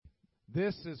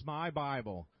This is my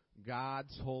Bible,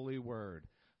 God's holy word.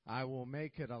 I will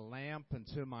make it a lamp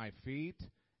unto my feet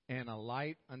and a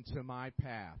light unto my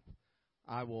path.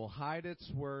 I will hide its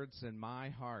words in my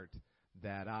heart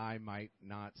that I might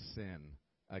not sin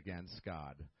against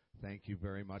God. Thank you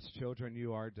very much, children.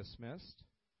 You are dismissed.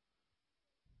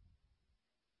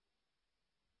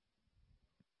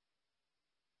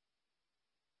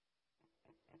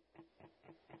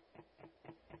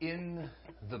 In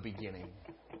the beginning,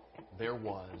 there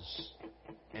was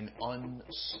an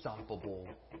unstoppable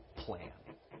plan.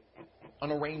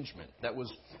 An arrangement that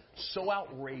was so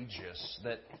outrageous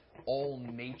that all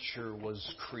nature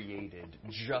was created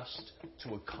just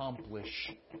to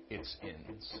accomplish its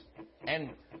ends. And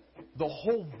the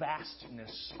whole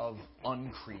vastness of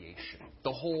uncreation,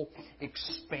 the whole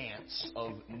expanse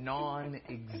of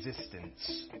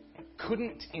non-existence,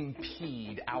 couldn't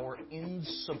impede our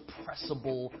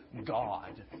insuppressible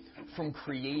God from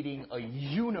creating a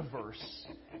universe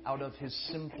out of His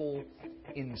simple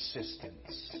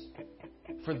insistence.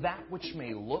 For that which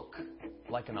may look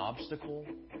like an obstacle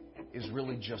is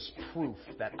really just proof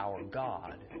that our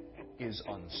God is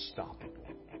unstoppable.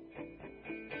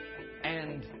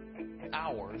 And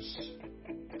ours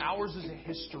is a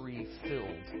history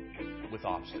filled with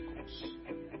obstacles.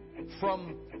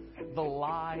 From the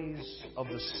lies of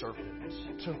the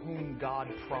serpent, to whom God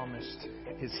promised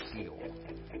His heel,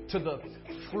 to the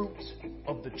fruit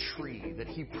of the tree that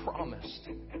He promised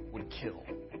would kill.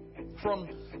 From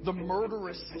the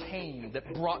murderous Cain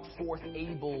that brought forth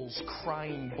Abel's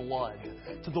crying blood,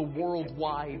 to the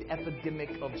worldwide epidemic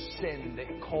of sin that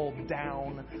called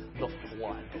down the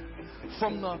flood.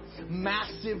 From the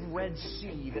massive Red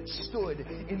Sea that stood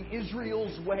in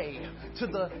Israel's way, to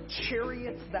the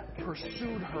chariots that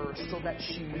pursued her so that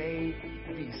she may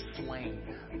be slain.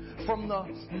 From the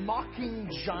mocking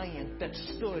giant that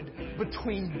stood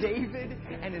between David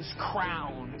and his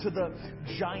crown, to the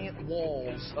giant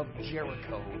walls of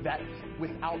Jericho that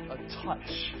without a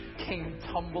touch came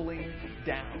tumbling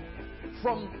down.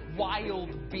 From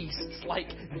wild beasts like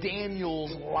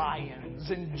Daniel's lions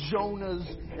and Jonah's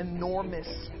enormous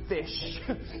fish,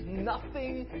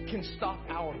 nothing can stop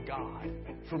our God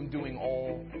from doing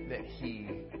all that He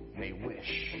may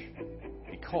wish.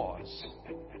 Because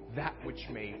that which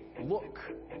may look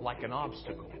like an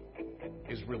obstacle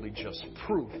is really just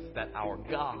proof that our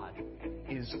God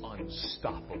is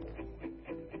unstoppable.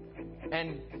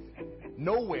 And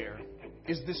nowhere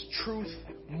is this truth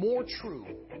more true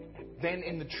than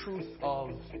in the truth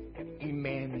of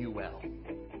Emmanuel.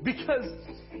 Because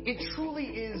it truly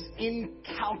is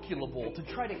incalculable to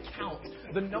try to count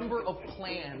the number of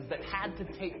plans that had to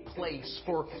take place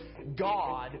for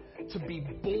God to be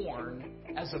born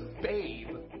as a babe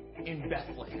in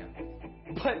Bethlehem.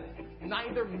 But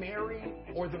neither Mary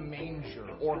or the manger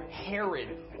or Herod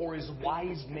or his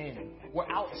wise men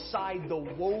were outside the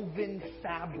woven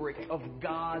fabric of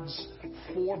God's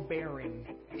forbearing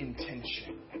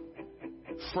intention.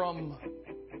 From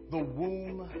the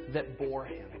womb that bore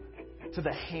Him to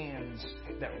the hands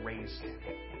that raised Him.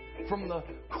 From the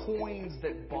coins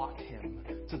that bought Him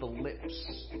to the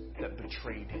lips that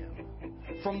betrayed Him.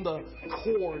 From the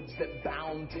cords that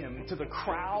bound Him to the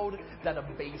crowd that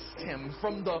abased Him.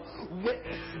 From the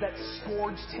whips that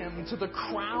scourged Him to the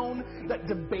crown that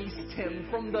debased Him.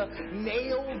 From the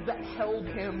nails that held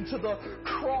Him to the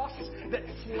cross that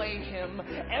slayed Him.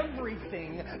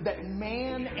 Everything that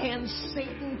man and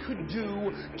Satan could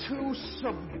do to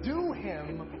subdue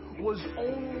Him was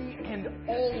only and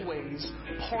always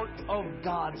part of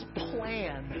God's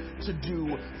plan to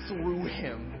do through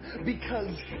Him.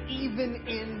 Because even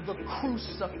in the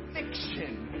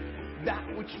crucifixion, that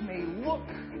which may look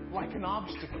like an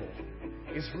obstacle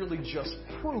is really just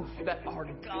proof that our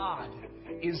God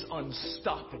is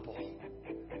unstoppable.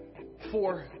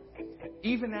 For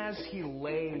even as He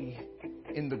lay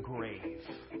in the grave,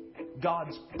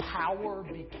 God's power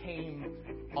became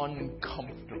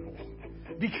uncomfortable.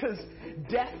 Because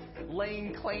death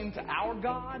laying claim to our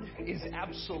God is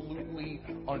absolutely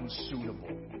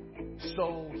unsuitable.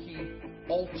 So He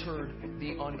altered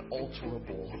the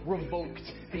unalterable, revoked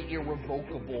the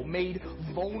irrevocable, made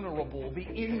vulnerable the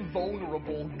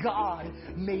invulnerable. God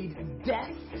made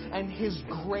death and His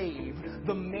grave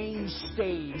the main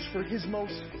stage for His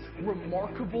most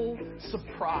remarkable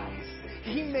surprise.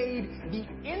 He made the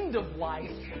end of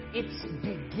life its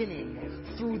beginning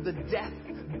through the death,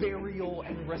 burial,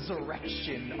 and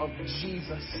resurrection of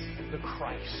Jesus the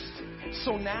Christ.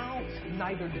 So now,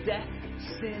 neither death,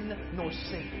 sin, nor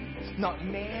Satan, not not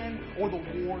man or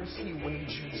the wars he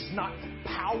wages, not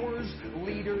powers,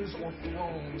 leaders, or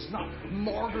thrones, not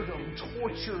martyrdom,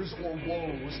 tortures, or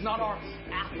woes, not our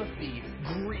apathy,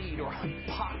 greed, or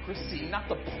hypocrisy, not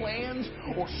the plans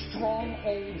or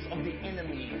strongholds of the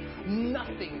enemy.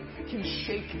 Nothing can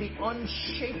shake the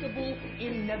unshakable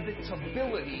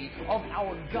inevitability of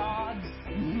our God's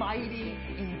mighty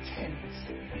intent.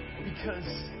 Because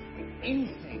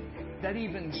anything that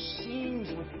even seems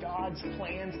with God's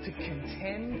plans to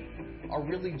contend are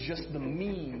really just the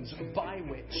means by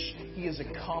which He is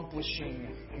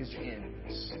accomplishing His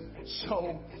ends.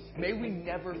 So may we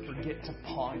never forget to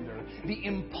ponder the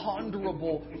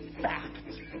imponderable fact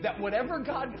that whatever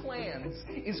God plans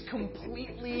is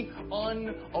completely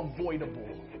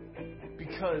unavoidable.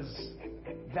 Because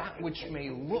that which may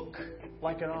look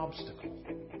like an obstacle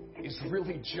is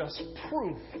really just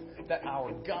proof that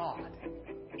our God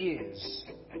is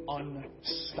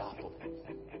unstoppable.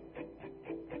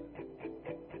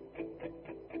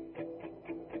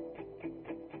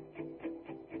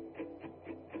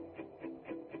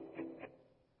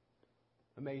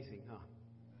 Amazing, huh?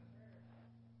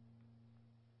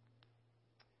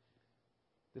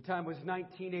 The time was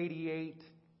 1988.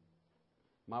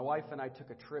 My wife and I took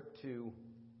a trip to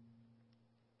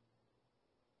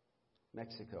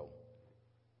Mexico.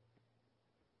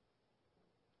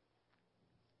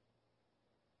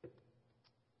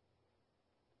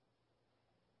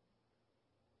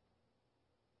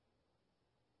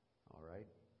 All right.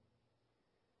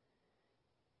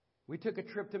 We took a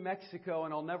trip to Mexico,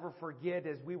 and I'll never forget,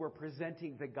 as we were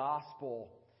presenting the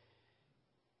gospel,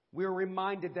 we were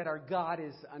reminded that our God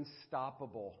is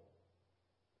unstoppable.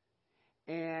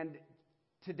 And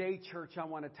today, church, I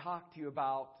want to talk to you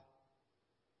about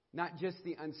not just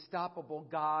the unstoppable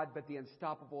God, but the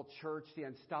unstoppable church, the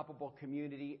unstoppable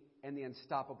community, and the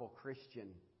unstoppable Christian.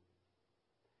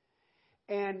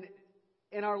 And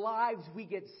in our lives, we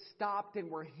get stopped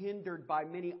and we're hindered by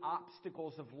many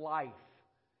obstacles of life.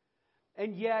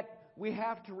 And yet, we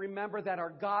have to remember that our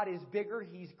God is bigger,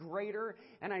 He's greater,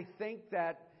 and I think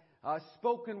that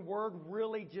spoken word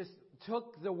really just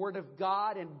took the Word of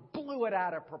God and blew it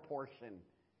out of proportion.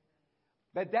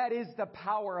 But that is the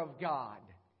power of God.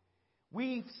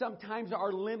 We sometimes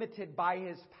are limited by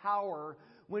His power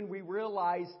when we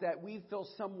realize that we feel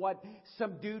somewhat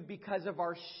subdued because of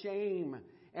our shame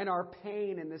and our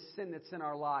pain and the sin that's in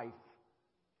our life.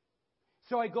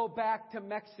 So I go back to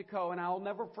Mexico, and I'll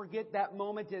never forget that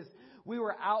moment as we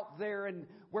were out there and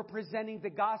we're presenting the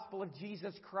gospel of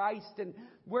Jesus Christ, and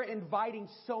we're inviting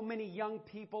so many young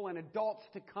people and adults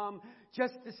to come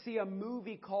just to see a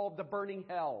movie called The Burning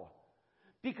Hell.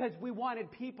 Because we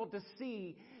wanted people to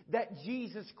see that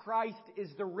Jesus Christ is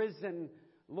the risen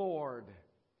Lord.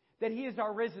 That He is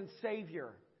our risen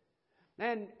Savior.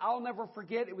 And I'll never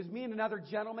forget, it was me and another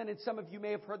gentleman, and some of you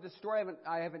may have heard the story.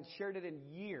 I haven't shared it in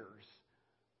years.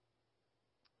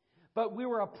 But we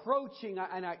were approaching,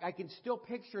 and I can still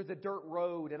picture the dirt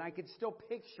road, and I can still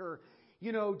picture,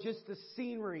 just the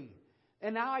scenery.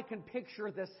 And now I can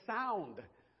picture the sound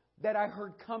that I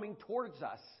heard coming towards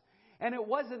us. And it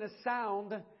wasn't a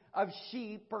sound of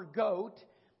sheep or goat.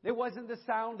 It wasn't the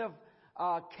sound of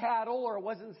cattle, or it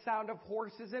wasn't the sound of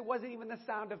horses. It wasn't even the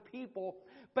sound of people.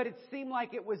 But it seemed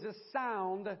like it was a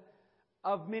sound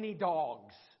of many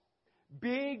dogs.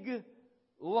 Big,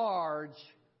 large,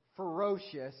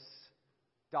 ferocious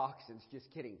dachshunds.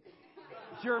 Just kidding.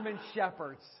 German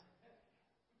shepherds.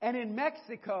 And in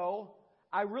Mexico,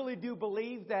 I really do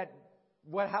believe that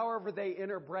however they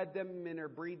interbreed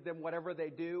them, whatever they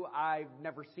do, I've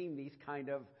never seen these kind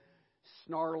of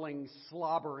snarling,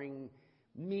 slobbering,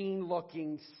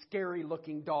 mean-looking,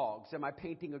 scary-looking dogs. Am I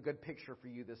painting a good picture for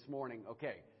you this morning?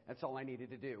 Okay, that's all I needed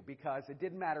to do. Because it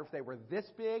didn't matter if they were this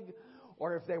big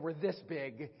or if they were this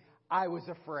big, I was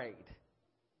afraid.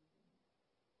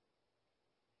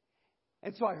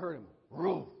 And so I heard them,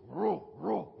 roar, roar,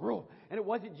 roar, roar. And it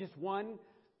wasn't just one,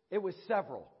 it was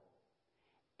several.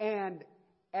 And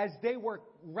as they were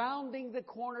rounding the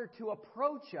corner to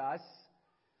approach us,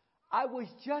 I was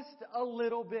just a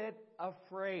little bit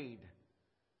afraid.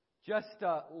 Just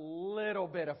a little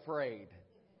bit afraid.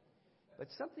 But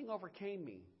something overcame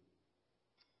me.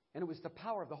 And it was the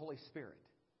power of the Holy Spirit.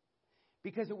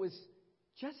 Because it was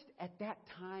just at that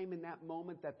time, in that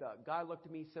moment, that the guy looked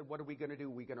at me and said, "What are we going to do?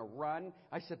 Are we going to run?"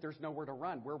 I said, "There's nowhere to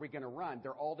run. Where are we going to run?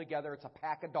 They're all together. It's a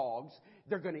pack of dogs.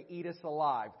 They're going to eat us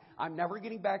alive. I'm never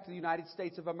getting back to the United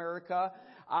States of America.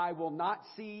 I will not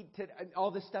see."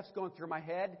 All this stuff's going through my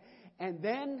head. And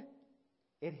then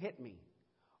it hit me.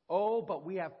 Oh, but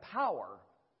we have power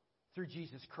through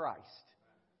Jesus Christ.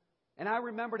 And I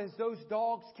remembered as those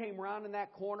dogs came around in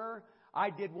that corner, I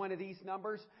did one of these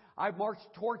numbers. I marched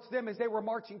towards them as they were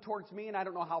marching towards me, and I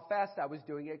don't know how fast I was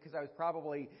doing it because I was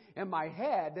probably, in my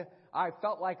head, I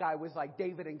felt like I was like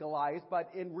David and Goliath, but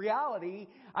in reality,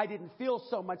 I didn't feel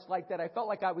so much like that. I felt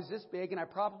like I was this big, and I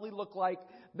probably looked like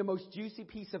the most juicy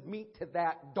piece of meat to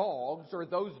that dogs or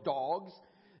those dogs.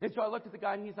 And so I looked at the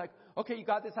guy, and he's like, okay, you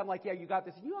got this? I'm like, yeah, you got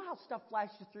this. You know how stuff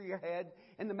flashes through your head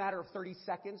in the matter of 30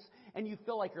 seconds, and you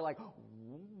feel like you're like,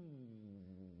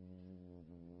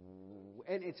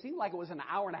 and it seemed like it was an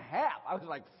hour and a half. I was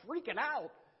like freaking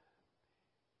out.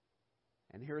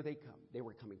 And here they come. They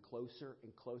were coming closer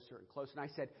and closer and closer. And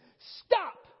I said,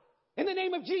 stop in the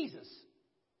name of Jesus.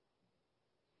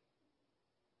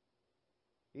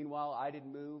 Meanwhile, I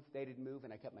didn't move. They didn't move.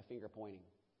 And I kept my finger pointing.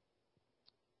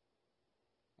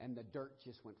 And the dirt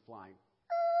just went flying.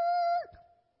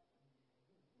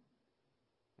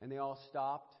 And they all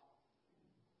stopped.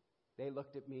 They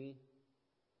looked at me.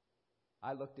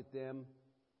 I looked at them.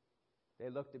 They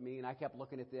looked at me, and I kept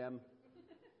looking at them.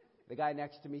 The guy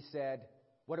next to me said,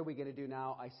 what are we going to do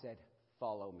now? I said,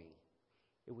 follow me.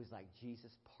 It was like Jesus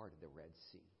parted the Red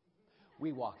Sea.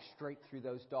 We walked straight through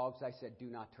those dogs. I said, do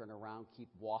not turn around. Keep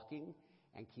walking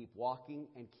and keep walking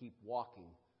and keep walking.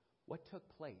 What took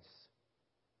place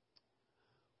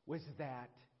was that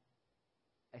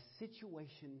a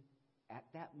situation at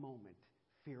that moment,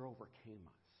 fear overcame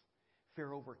us.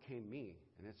 Fear overcame me,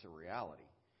 and it's a reality.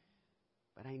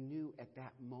 But I knew at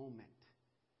that moment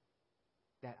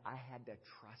that I had to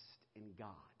trust in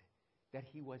God, that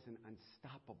He was an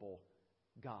unstoppable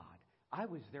God. I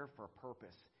was there for a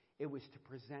purpose. It was to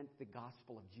present the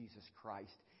gospel of Jesus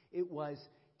Christ. It was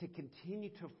to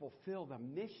continue to fulfill the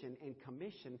mission and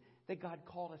commission that God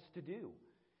called us to do.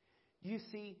 You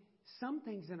see, some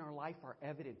things in our life are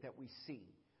evident that we see.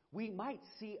 We might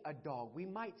see a dog. We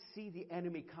might see the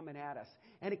enemy coming at us.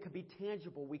 And it could be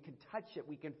tangible. We can touch it.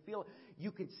 We can feel it.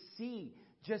 You can see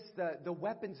just the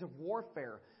weapons of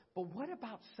warfare. But what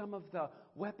about some of the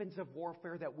weapons of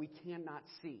warfare that we cannot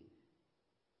see?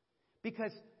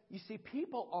 Because, you see,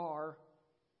 people are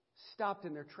stopped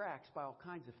in their tracks by all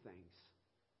kinds of things.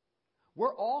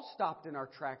 We're all stopped in our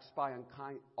tracks by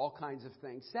all kinds of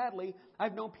things. Sadly,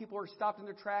 I've known people who are stopped in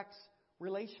their tracks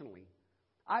relationally.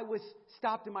 I was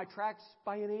stopped in my tracks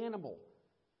by an animal.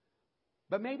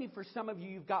 But maybe for some of you,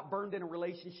 you've got burned in a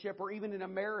relationship or even in a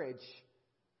marriage.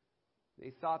 They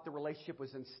thought the relationship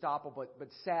was unstoppable, but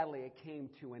sadly it came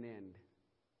to an end.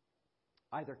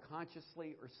 Either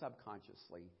consciously or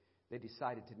subconsciously, they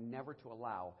decided to never to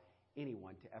allow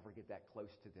anyone to ever get that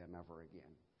close to them ever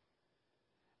again.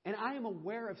 And I am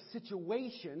aware of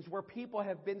situations where people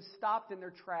have been stopped in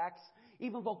their tracks,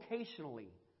 even vocationally.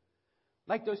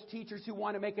 Like those teachers who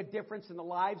want to make a difference in the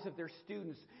lives of their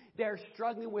students. They're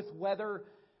struggling with whether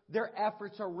their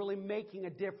efforts are really making a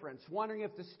difference. Wondering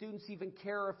if the students even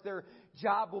care if their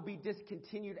job will be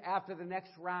discontinued after the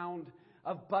next round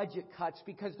of budget cuts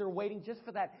because they're waiting just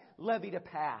for that levy to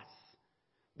pass.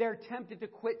 They're tempted to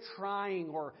quit trying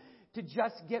or to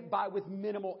just get by with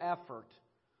minimal effort.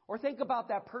 Or think about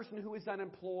that person who is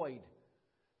unemployed.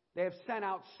 They have sent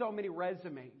out so many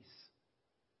resumes.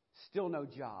 Still no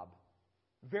job.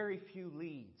 Very few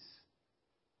leads.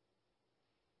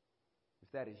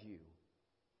 If that is you,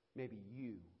 maybe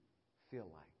you feel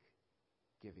like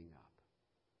giving up.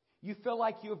 You feel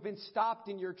like you have been stopped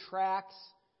in your tracks.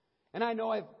 And I know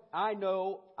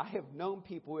I have known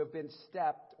people who have been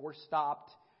stepped or stopped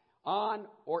on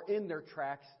or in their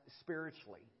tracks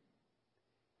spiritually.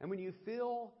 And when you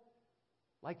feel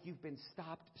like you've been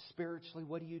stopped spiritually,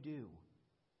 what do?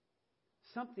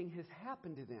 Something has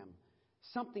happened to them.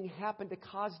 Something happened to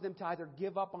cause them to either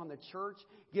give up on the church,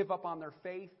 give up on their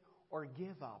faith, or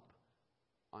give up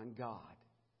on God.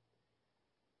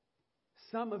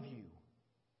 Some of you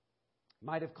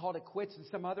might have called it quits in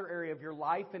some other area of your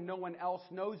life and no one else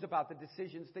knows about the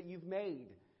decisions that you've made.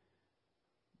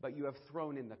 But you have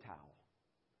thrown in the towel.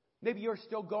 Maybe you're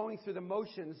still going through the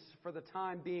motions for the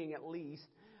time being at least,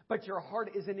 but your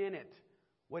heart isn't in it,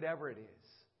 whatever it is.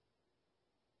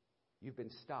 You've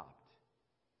been stopped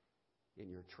in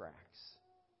your tracks.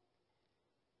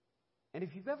 And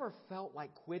if you've ever felt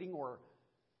like quitting or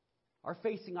are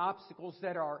facing obstacles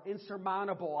that are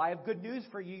insurmountable, I have good news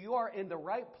for you. You are in the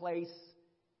right place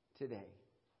today.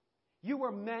 You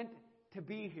were meant to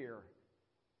be here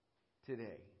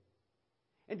today.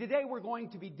 And today we're going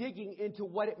to be digging into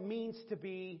what it means to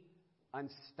be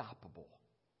unstoppable.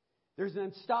 There's an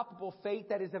unstoppable faith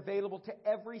that is available to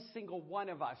every single one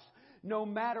of us, no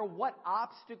matter what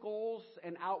obstacles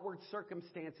and outward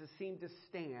circumstances seem to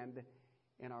stand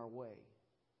in our way.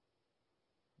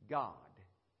 God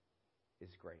is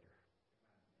greater.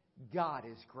 God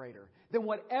is greater. Then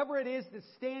whatever it is that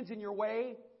stands in your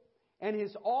way, and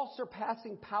His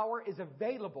all-surpassing power is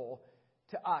available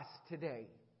to us today.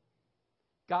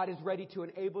 God is ready to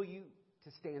enable you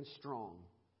to stand strong,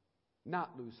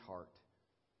 not lose heart,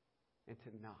 and to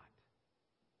not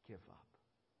give up.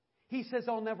 He says,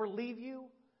 I'll never leave you.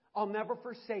 I'll never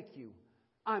forsake you.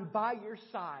 I'm by your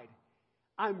side.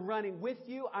 I'm running with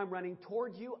you. I'm running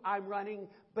towards you. I'm running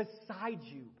beside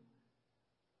you.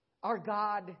 Our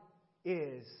God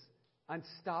is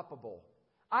unstoppable.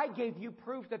 I gave you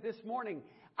proof that this morning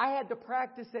I had to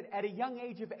practice it at a young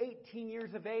age of 18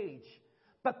 years of age.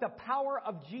 But the power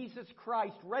of Jesus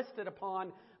Christ rested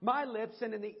upon my lips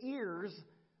and in the ears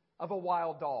of a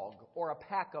wild dog or a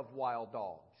pack of wild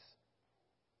dogs.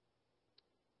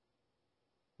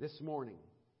 This morning,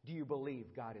 do you believe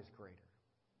God is greater?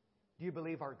 Do you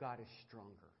believe our God is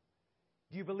stronger?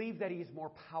 Do you believe that He is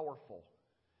more powerful?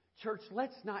 Church,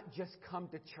 let's not just come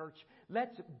to church.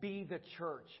 Let's be the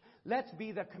church. Let's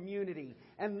be the community.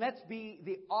 And let's be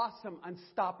the awesome,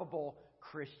 unstoppable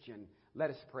Christian. Let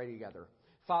us pray together.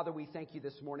 Father, we thank you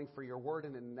this morning for your word.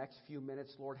 And in the next few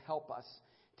minutes, Lord, help us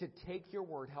to take your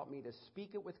word. Help me to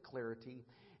speak it with clarity.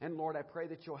 And Lord, I pray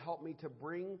that you'll help me to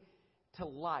bring to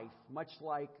life, much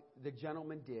like the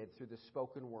gentleman did through the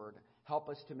spoken word. Help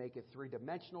us to make it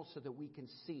three-dimensional so that we can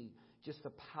see just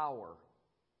the power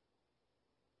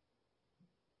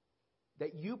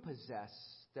that you possess,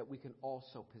 that we can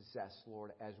also possess,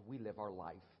 Lord, as we live our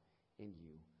life in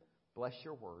you. Bless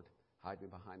your word. Hide me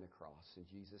behind the cross. In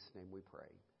Jesus' name we pray.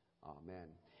 Amen.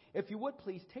 If you would,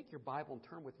 please take your Bible and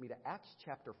turn with me to Acts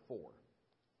chapter 4.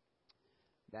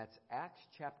 That's Acts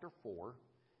chapter 4.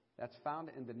 That's found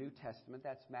in the New Testament.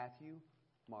 That's Matthew,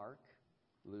 Mark,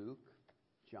 Luke,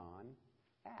 John,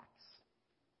 Acts.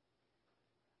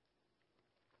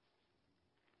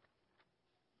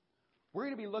 We're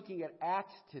going to be looking at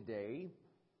Acts today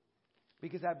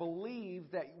because I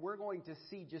believe that we're going to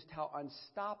see just how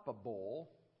unstoppable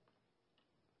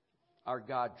our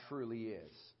God truly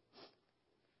is.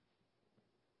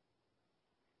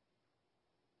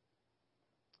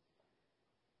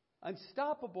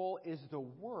 Unstoppable is the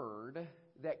word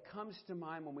that comes to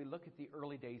mind when we look at the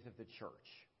early days of the church.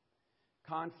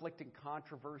 Conflict and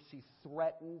controversy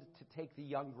threatened to take the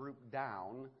young group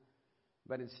down,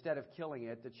 but instead of killing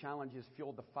it, the challenges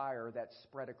fueled the fire that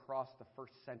spread across the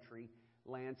first century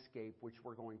landscape, which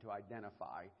we're going to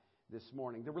identify this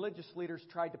morning. The religious leaders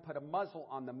tried to put a muzzle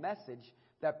on the message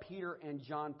that Peter and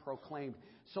John proclaimed.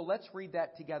 So let's read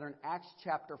that together in Acts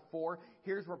chapter 4.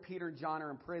 Here's where Peter and John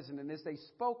are in prison. And as they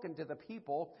spoke unto the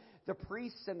people, the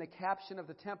priests and the captain of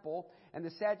the temple and the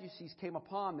Sadducees came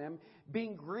upon them,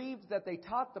 being grieved that they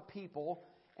taught the people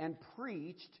and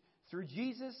preached through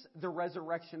Jesus the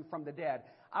resurrection from the dead.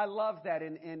 I love that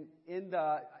in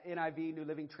the NIV, New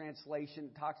Living Translation,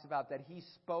 it talks about that he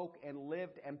spoke and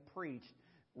lived and preached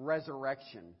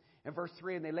resurrection. In verse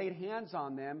 3, and they laid hands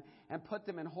on them and put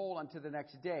them in hold unto the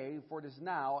next day, for it is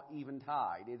now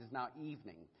eventide. It is now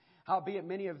evening. Howbeit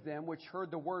many of them which heard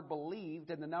the word believed,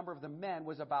 and the number of the men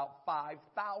was about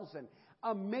 5,000.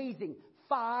 Amazing.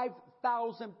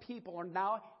 5,000 people are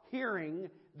now hearing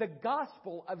the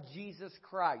gospel of Jesus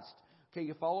Christ. Okay,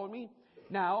 you following me?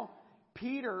 Now,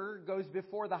 Peter goes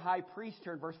before the high priest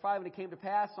here in verse 5, and it came to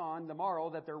pass on the morrow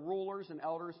that their rulers and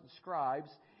elders and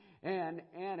scribes and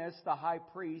Annas, the high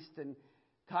priest, and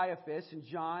Caiaphas, and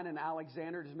John, and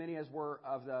Alexander, as many as were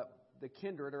of the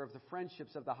kindred or of the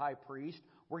friendships of the high priest,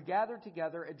 were gathered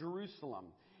together at Jerusalem.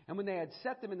 And when they had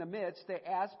set them in the midst, they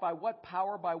asked, by what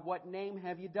power, by what name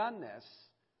have you done this?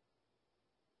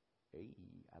 Hey,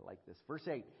 I like this. Verse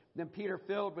 8, then Peter,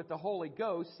 filled with the Holy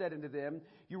Ghost, said unto them,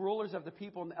 you rulers of the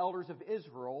people and elders of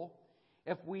Israel,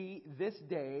 if we this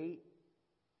day,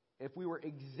 if we were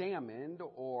examined,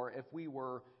 or if we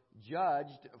were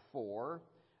judged for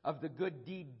of the good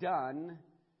deed done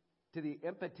to the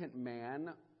impotent man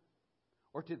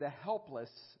or to the helpless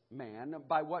man,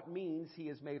 by what means he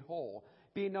is made whole,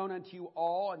 being known unto you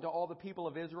all and to all the people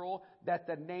of Israel that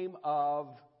the name of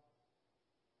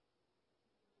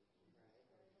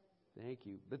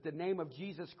that the name of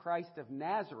Jesus Christ of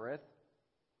Nazareth,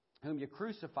 whom you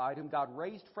crucified, whom God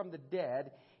raised from the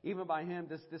dead, even by him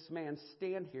does this man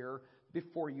stand here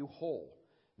before you whole.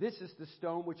 This is the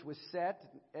stone which was set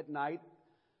at night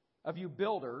of you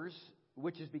builders,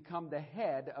 which has become the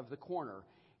head of the corner.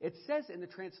 It says in the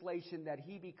translation that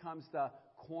he becomes the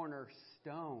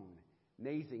cornerstone.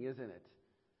 Amazing, isn't it?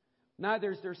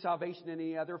 Neither is there salvation in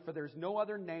any other, for there's no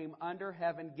other name under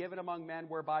heaven given among men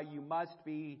whereby you must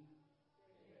be.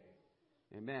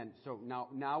 Amen. So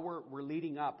now we're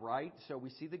leading up, right? So we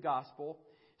see the gospel.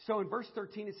 So in verse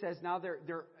 13 it says, now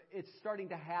it's starting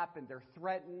to happen. They're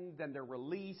threatened, then they're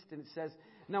released. And it says,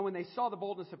 now when they saw the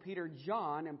boldness of Peter and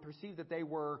John and perceived that they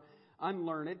were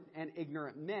unlearned and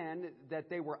ignorant men, that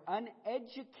they were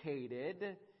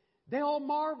uneducated, they all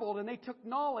marveled and they took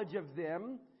knowledge of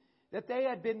them that they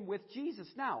had been with Jesus.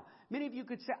 Now, many of you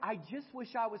could say, I just wish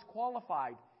I was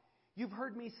qualified. You've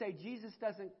heard me say Jesus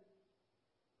doesn't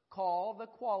call the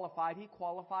qualified. He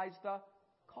qualifies the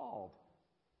called.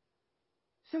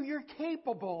 So you're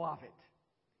capable of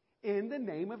it. In the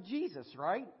name of Jesus,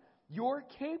 right? You're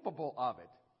capable of it.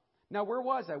 Now, where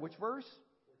was I? Which verse?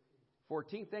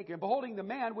 14. Thank you. And beholding the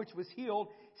man which was healed,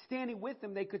 standing with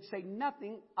them, they could say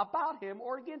nothing about him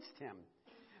or against him.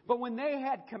 But when they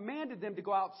had commanded them to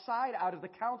go outside out of the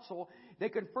council, they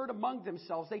conferred among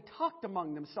themselves. They talked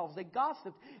among themselves. They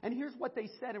gossiped. And here's what they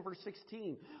said in verse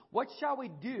 16. What shall we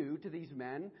do to these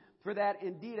men? For that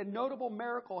indeed a notable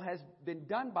miracle has been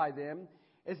done by them,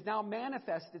 is now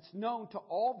manifest. It's known to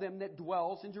all them that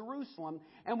dwells in Jerusalem,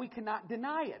 and we cannot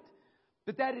deny it.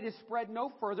 But that it is spread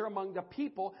no further among the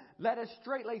people, let us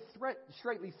straightly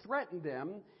threaten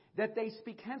them, that they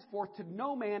speak henceforth to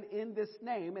no man in this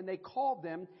name. And they called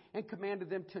them and commanded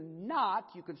them to not,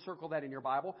 you can circle that in your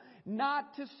Bible,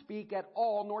 not to speak at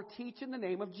all, nor teach in the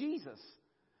name of Jesus.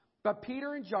 But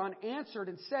Peter and John answered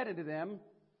and said unto them,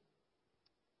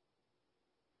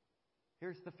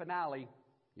 here's the finale.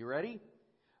 You ready?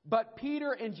 But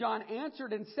Peter and John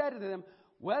answered and said unto them,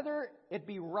 whether it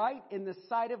be right in the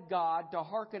sight of God to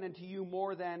hearken unto you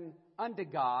more than unto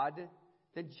God,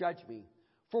 then judge me.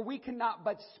 For we cannot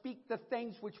but speak the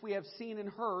things which we have seen and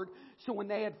heard. So when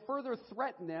they had further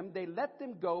threatened them, they let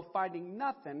them go, finding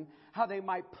nothing how they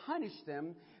might punish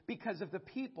them because of the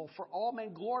people. For all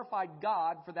men glorified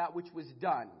God for that which was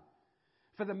done.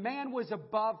 For the man was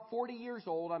above 40 years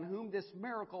old, on whom this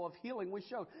miracle of healing was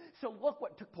shown. So look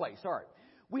what took place. All right.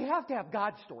 We have to have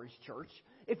God stories, church.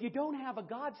 If you don't have a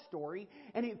God story,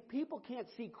 and if people can't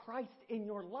see Christ in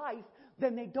your life,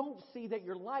 then they don't see that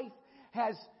your life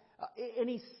has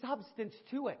any substance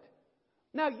to it.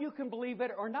 Now, you can believe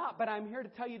it or not, but I'm here to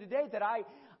tell you today that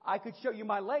I could show you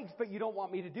my legs, but you don't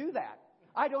want me to do that.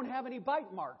 I don't have any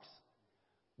bite marks.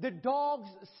 The dogs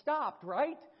stopped,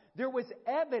 right? There was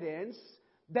evidence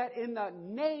that in the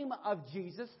name of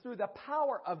Jesus, through the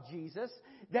power of Jesus,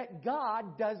 that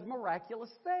God does miraculous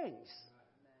things.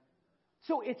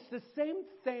 So it's the same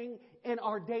thing in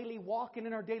our daily walk and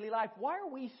in our daily life. Why are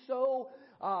we so,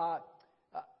 I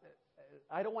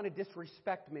don't want to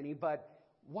disrespect many, but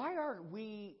why are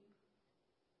we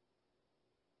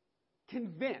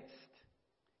convinced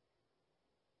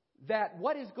that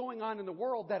what is going on in the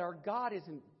world, that our God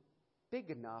isn't big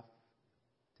enough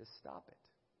to stop it?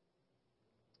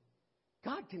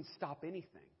 God can stop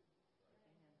anything.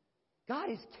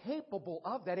 God is capable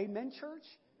of that. Amen, church?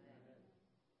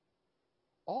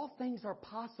 All things are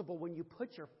possible when you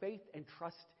put your faith and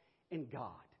trust in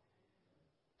God.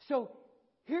 So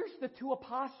here's the two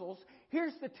apostles.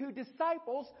 Here's the two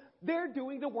disciples. They're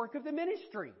doing the work of the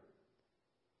ministry.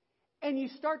 And you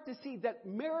start to see that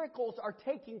miracles are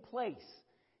taking place.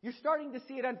 You're starting to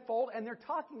see it unfold, and they're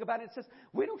talking about it. It says,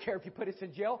 we don't care if you put us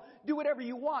in jail. Do whatever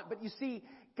you want. But you see,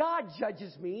 God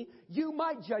judges me. You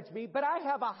might judge me, but I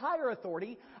have a higher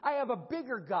authority. I have a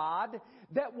bigger God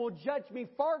that will judge me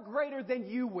far greater than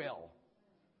you will.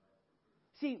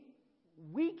 See,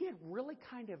 we get really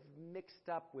kind of mixed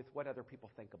up with what other people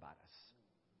think about us.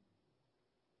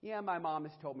 Yeah, my mom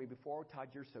has told me before, Todd,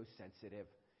 you're so sensitive.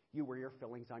 You wear your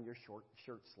feelings on your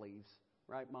shirt sleeves.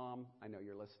 Right, Mom? I know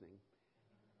you're listening.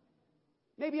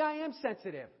 Maybe I am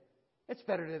sensitive. It's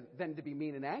better than to be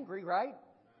mean and angry, right?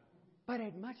 But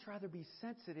I'd much rather be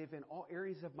sensitive in all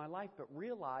areas of my life, but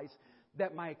realize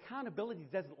that my accountability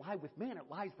doesn't lie with man, it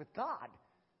lies with God.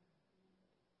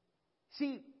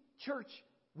 See, church,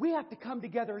 we have to come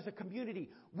together as a community.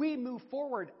 We move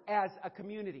forward as a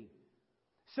community.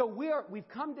 So we've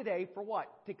come today for what?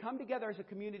 To come together as a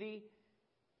community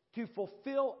to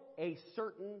fulfill a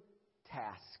certain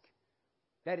task.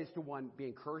 That is to, one, be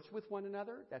encouraged with one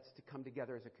another. That's to come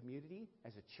together as a community,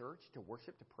 as a church, to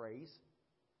worship, to praise.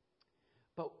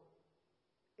 But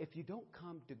if you don't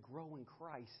come to grow in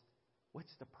Christ,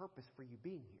 what's the purpose for you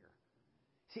being here?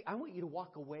 See, I want you to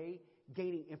walk away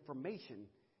gaining information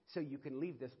so you can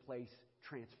leave this place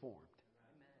transformed.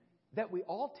 Amen. That we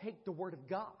all take the Word of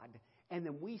God and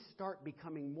then we start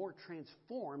becoming more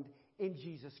transformed in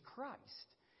Jesus Christ.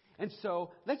 And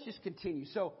so let's just continue.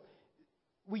 So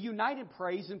we unite in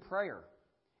praise and prayer.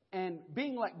 And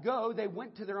being let go, they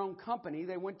went to their own company.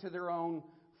 They went to their own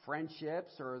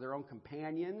friendships or their own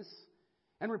companions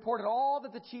and reported all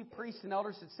that the chief priests and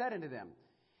elders had said unto them.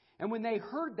 And when they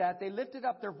heard that, they lifted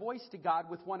up their voice to God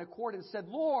with one accord and said,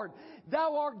 Lord,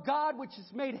 thou art God which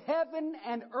has made heaven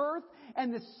and earth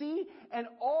and the sea and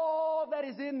all that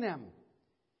is in them.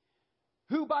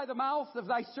 Who by the mouth of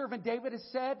thy servant David has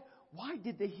said, why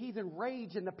did the heathen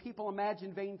rage and the people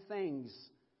imagine vain things?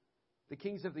 The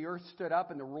kings of the earth stood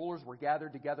up and the rulers were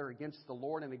gathered together against the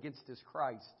Lord and against his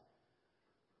Christ.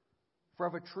 For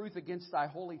of a truth against thy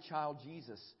holy child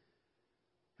Jesus,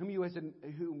 whom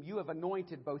you have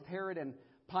anointed, both Herod and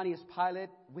Pontius Pilate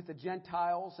with the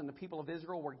Gentiles and the people of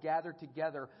Israel were gathered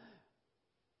together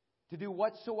to do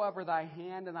whatsoever thy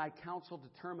hand and thy counsel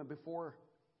determined before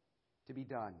to be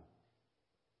done.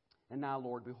 And now,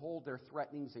 Lord, behold their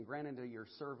threatenings, and grant unto your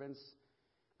servants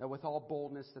that with all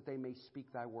boldness that they may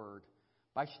speak thy word,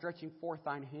 by stretching forth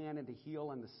thine hand and to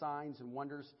heal, and the signs and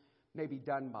wonders may be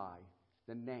done by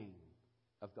the name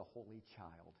of the Holy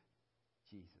Child,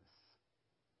 Jesus.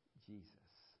 Jesus.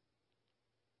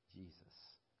 Jesus.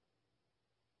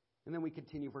 And then we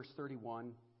continue, verse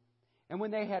 31. And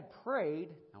when they had prayed,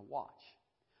 now watch.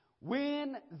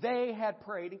 When they had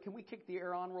prayed, and can we kick the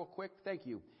air on real quick? Thank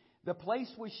you. The place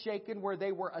was shaken where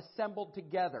they were assembled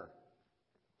together.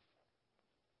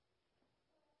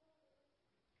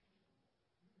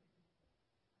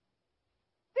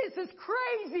 This is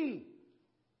crazy.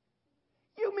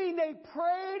 You mean they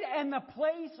prayed and the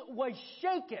place was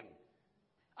shaken?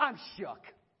 I'm shook.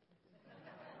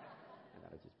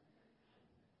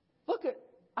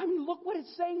 Look what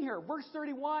it's saying here. Verse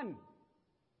 31.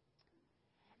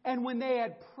 And when they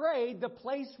had prayed, the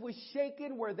place was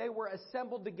shaken where they were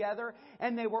assembled together,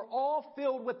 and they were all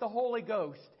filled with the Holy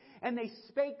Ghost. And they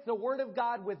spake the word of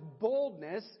God with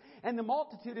boldness, and the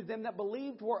multitude of them that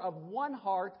believed were of one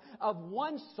heart, of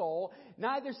one soul.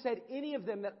 Neither said any of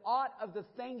them that aught of the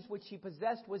things which he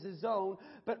possessed was his own,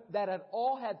 but that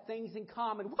all had things in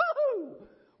common. Woohoo!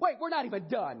 Wait, we're not even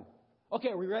done. Okay,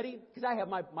 are we ready? Because I have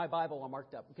my Bible all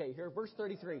marked up. Okay, here, verse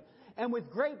 33. And with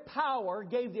great power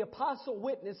gave the apostle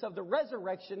witness of the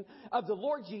resurrection of the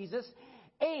Lord Jesus,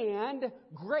 and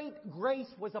great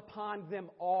grace was upon them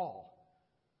all.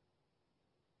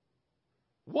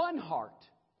 One heart,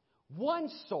 one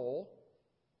soul.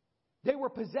 They were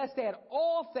possessed. They had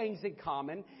all things in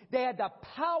common. They had the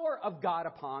power of God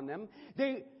upon them.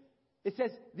 It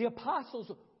says the apostles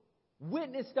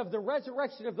witnessed of the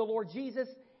resurrection of the Lord Jesus,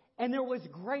 and there was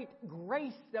great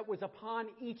grace that was upon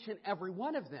each and every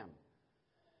one of them.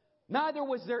 Neither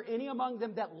was there any among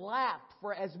them that lacked,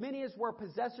 for as many as were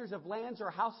possessors of lands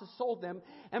or houses sold them,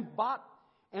 and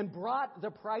brought the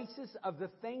prices of the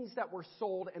things that were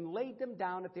sold, and laid them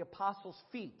down at the apostles'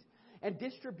 feet. And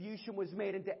distribution was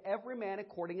made unto every man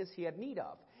according as he had need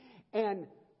of. And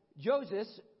Joseph,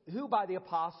 who by the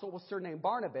apostle was surnamed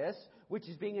Barnabas, which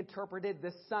is being interpreted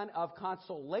the son of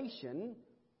consolation,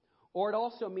 or it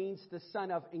also means the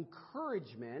son of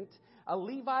encouragement, a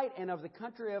Levite and of the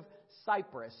country of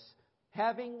Cyprus,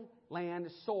 having land,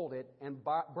 sold it, and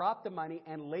brought the money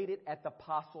and laid it at the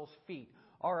apostles' feet.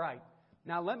 All right.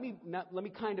 Now let me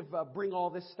kind of bring all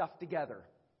this stuff together.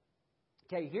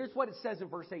 Okay, here's what it says in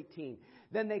verse 18.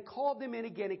 Then they called them in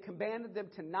again and commanded them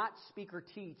to not speak or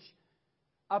teach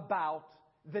about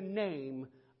the name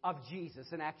of Jesus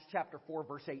in Acts chapter 4,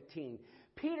 verse 18.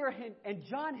 Peter and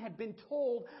John had been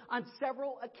told on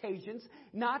several occasions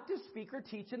not to speak or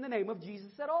teach in the name of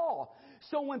Jesus at all.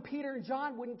 So when Peter and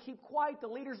John wouldn't keep quiet, the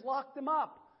leaders locked them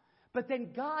up. But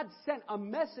then God sent a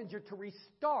messenger to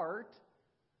restart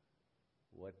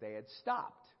what they had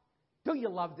stopped. Don't you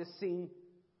love this scene?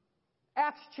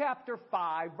 Acts chapter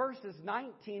 5, verses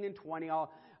 19 and 20.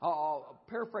 I'll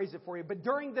paraphrase it for you. But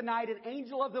during the night, an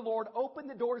angel of the Lord opened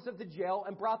the doors of the jail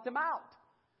and brought them out.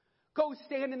 Go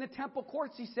stand in the temple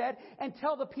courts, he said, and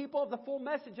tell the people of the full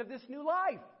message of this new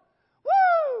life.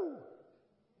 Woo!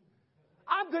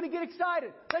 I'm going to get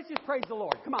excited. Let's just praise the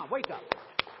Lord. Come on, wake up.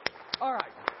 All right.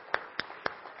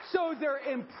 So they're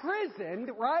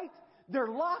imprisoned, right? They're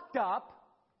locked up.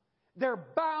 They're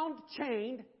bound,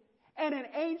 chained. And an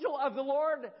angel of the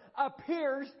Lord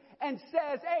appears and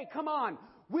says, hey, come on,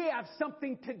 we have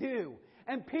something to do.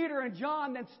 And Peter and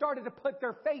John then started to put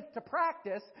their faith to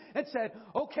practice and said,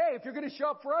 okay, if you're going to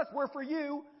show up for us, we're for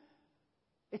you.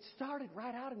 It started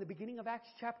right out in the beginning of Acts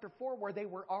chapter 4 where they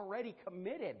were already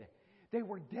committed. They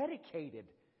were dedicated.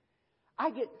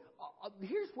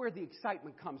 Here's where the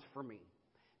excitement comes for me.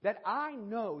 That I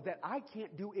know that I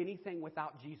can't do anything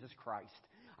without Jesus Christ.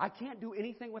 I can't do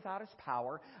anything without His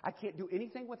power. I can't do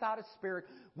anything without His Spirit.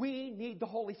 We need the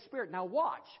Holy Spirit. Now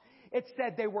watch. It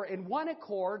said they were in one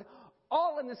accord,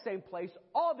 all in the same place,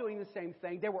 all doing the same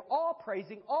thing. They were all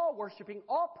praising, all worshiping,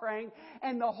 all praying,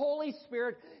 and the Holy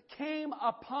Spirit came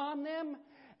upon them,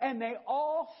 and they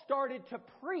all started to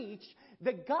preach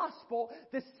the gospel,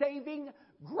 the saving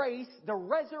grace, the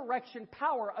resurrection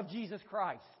power of Jesus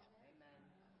Christ.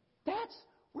 Amen. That's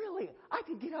really, I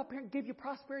could get up here and give you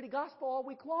prosperity gospel all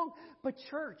week long, but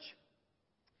church,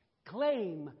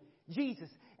 claim Jesus.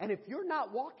 And if you're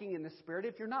not walking in the Spirit,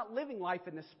 if you're not living life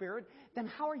in the Spirit, then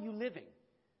how are you living?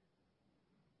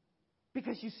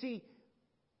 Because you see,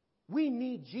 we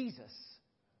need Jesus.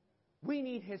 We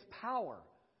need His power.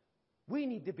 We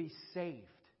need to be saved.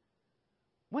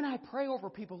 When I pray over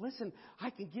people, listen,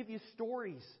 I can give you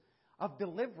stories of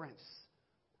deliverance.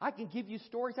 I can give you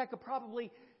stories. I could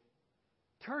probably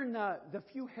turn the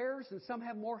few hairs, and some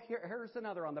have more hairs than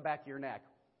other on the back of your neck.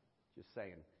 Just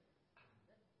saying.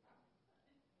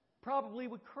 Probably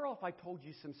would curl if I told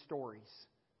you some stories.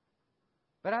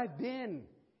 But I've been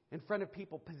in front of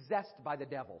people possessed by the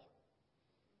devil.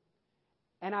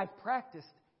 And I've practiced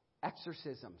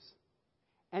exorcisms.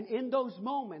 And in those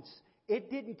moments, it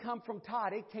didn't come from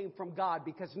Todd, it came from God,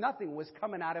 because nothing was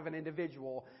coming out of an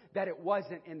individual that it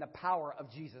wasn't in the power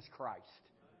of Jesus Christ.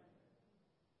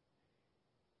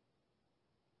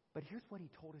 But here's what He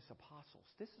told His apostles.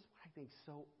 This is what I think is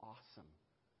so awesome.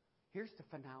 Here's the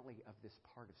finale of this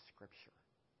part of Scripture.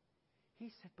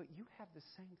 He said, but you have the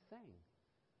same thing.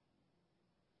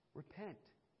 Repent.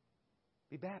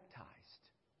 Be baptized.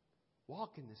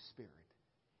 Walk in the Spirit.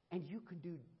 And you can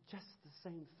do just the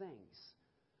same things.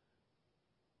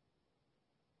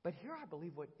 But here I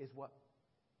believe what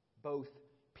both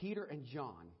Peter and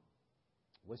John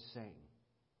was saying.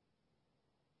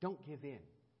 Don't give in.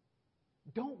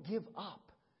 Don't give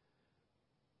up.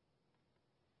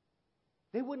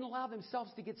 They wouldn't allow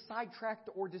themselves to get sidetracked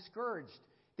or discouraged.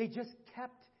 They just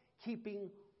kept keeping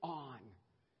on.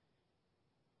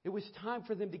 It was time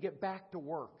for them to get back to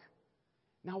work.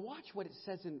 Now watch what it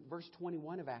says in verse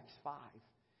 21 of Acts 5.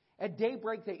 At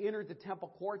daybreak they entered the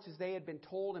temple courts as they had been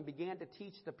told and began to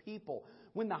teach the people.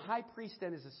 When the high priest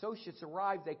and his associates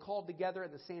arrived, they called together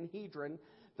at the Sanhedrin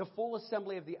the full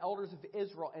assembly of the elders of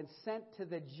Israel and sent to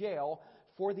the jail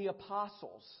for the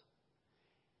apostles.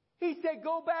 He said,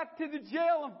 go back to the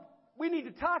jail. We need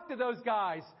to talk to those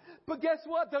guys. But guess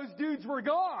what? Those dudes were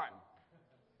gone.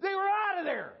 They were out of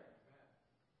there.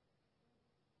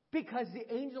 Because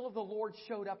the angel of the Lord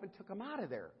showed up and took them out of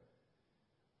there.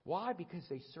 Why? Because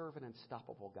they serve an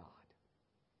unstoppable God.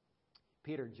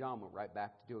 Peter and John went right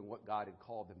back to doing what God had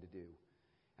called them to do.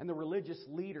 And the religious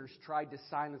leaders tried to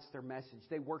silence their message.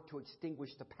 They worked to extinguish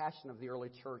the passion of the early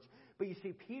church. But you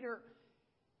see, Peter,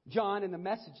 John, and the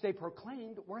message they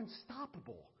proclaimed were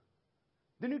unstoppable.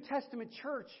 The New Testament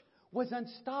church was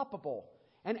unstoppable.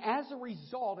 And as a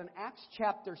result, in Acts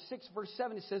chapter 6, verse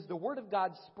 7, it says, the word of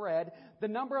God spread, the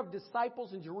number of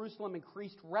disciples in Jerusalem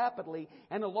increased rapidly,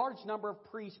 and a large number of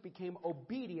priests became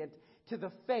obedient to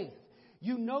the faith.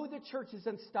 You know the church is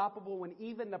unstoppable when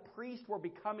even the priests were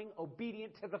becoming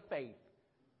obedient to the faith.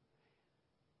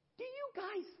 Do you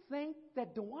guys think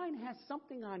that DeWine has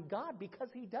something on God because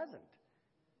he doesn't?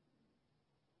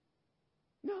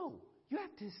 No, you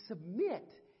have to submit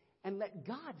and let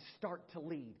God start to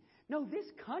lead. No, this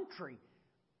country,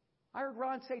 I heard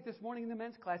Ron say it this morning in the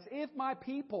men's class, if my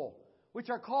people, which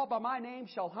are called by my name,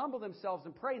 shall humble themselves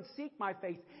and pray and seek my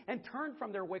face and turn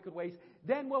from their wicked ways,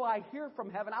 then will I hear from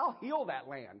heaven. I'll heal that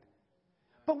land.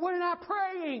 But we're not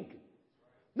praying.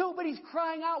 Nobody's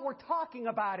crying out. We're talking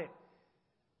about it.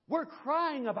 We're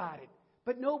crying about it.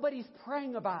 But nobody's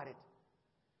praying about it.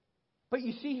 But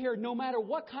you see here, no matter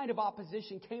what kind of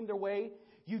opposition came their way,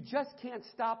 you just can't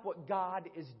stop what God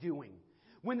is doing.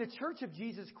 When the Church of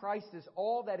Jesus Christ is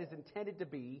all that is intended to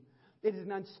be, it is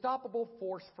an unstoppable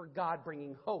force for God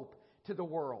bringing hope to the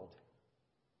world.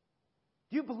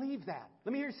 Do you believe that?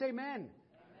 Let me hear you say amen. Amen.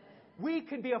 We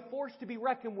can be a force to be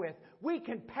reckoned with. We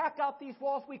can pack out these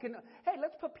walls. Hey,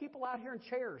 let's put people out here in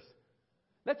chairs.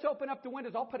 Let's open up the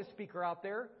windows. I'll put a speaker out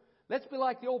there. Let's be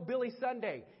like the old Billy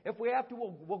Sunday. If we have to,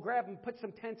 we'll grab and put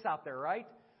some tents out there, right?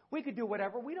 We could do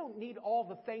whatever. We don't need all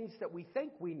the things that we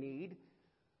think we need.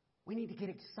 We need to get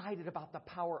excited about the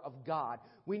power of God.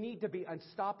 We need to be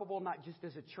unstoppable, not just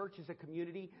as a church, as a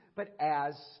community, but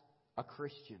as a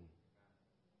Christian.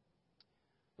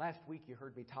 Last week you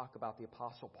heard me talk about the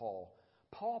Apostle Paul.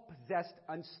 Paul possessed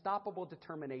unstoppable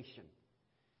determination.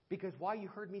 Because why? You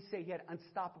heard me say he had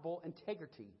unstoppable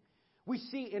integrity. We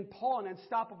see in Paul an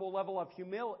unstoppable level of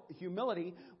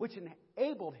humility, which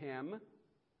enabled him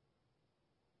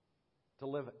to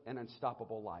live an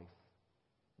unstoppable life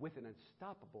with an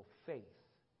unstoppable faith,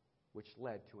 which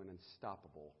led to an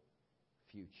unstoppable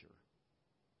future.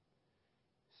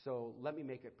 So let me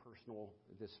make it personal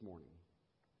this morning.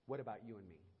 What about you and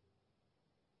me?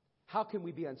 How can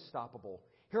we be unstoppable?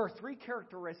 Here are 3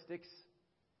 characteristics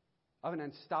of an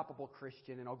unstoppable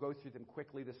Christian, and I'll go through them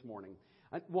quickly this morning.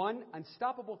 1,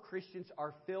 unstoppable Christians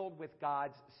are filled with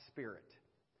God's Spirit.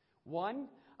 1,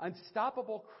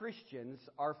 unstoppable Christians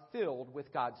are filled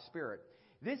with God's Spirit.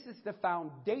 This is the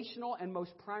foundational and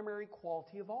most primary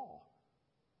quality of all.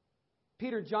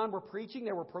 Peter and John were preaching.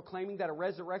 They were proclaiming that a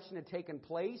resurrection had taken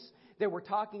place. They were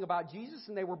talking about Jesus,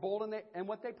 and they were bold in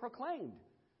what they proclaimed.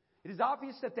 It is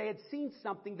obvious that they had seen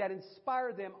something that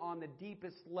inspired them on the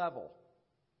deepest level.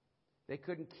 They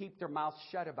couldn't keep their mouths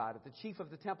shut about it. The chief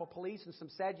of the temple police and some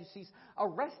Sadducees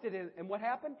arrested him, and what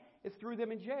happened? It threw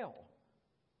them in jail.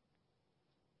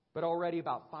 But already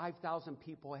about 5,000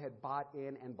 people had bought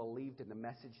in and believed in the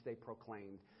message they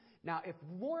proclaimed. Now, if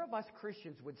more of us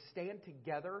Christians would stand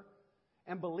together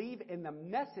and believe in the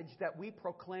message that we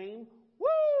proclaim,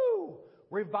 woo!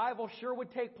 Revival sure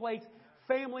would take place.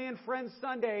 Family and Friends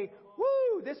Sunday,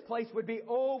 woo! This place would be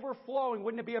overflowing.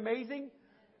 Wouldn't it be amazing?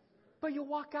 But you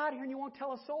walk out here and you won't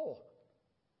tell a soul.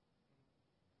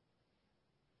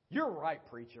 You're right,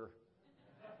 preacher.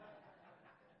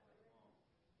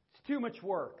 It's too much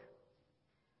work.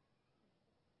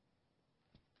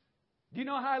 Do you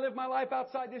know how I live my life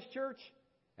outside this church?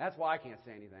 That's why I can't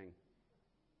say anything.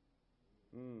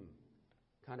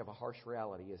 Kind of a harsh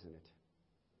reality, isn't it?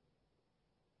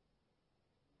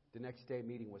 The next day, a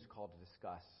meeting was called to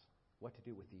discuss what to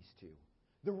do with these 2.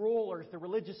 The rulers, the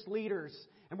religious leaders,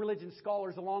 and religion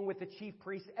scholars, along with the chief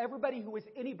priests, everybody who was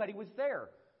anybody was there.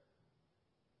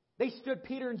 They stood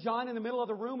Peter and John in the middle of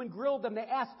the room and grilled them. They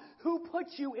asked, "Who put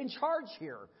you in charge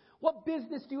here? What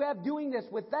business do you have doing this?"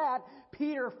 With that,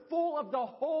 Peter, full of the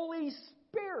Holy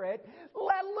Spirit,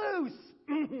 let loose.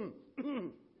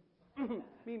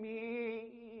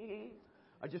 Me.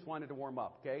 I just wanted to warm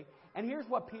up, okay? And here's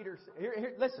what Peter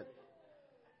said. Listen.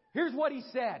 Here's what he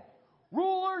said.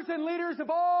 "Rulers and leaders of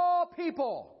all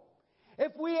people,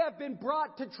 if we have been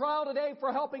brought to trial today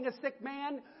for helping a sick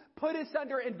man, put us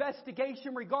under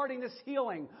investigation regarding this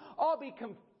healing. I'll be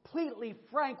completely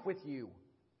frank with you.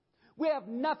 We have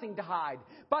nothing to hide.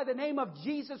 By the name of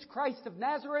Jesus Christ of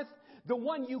Nazareth, the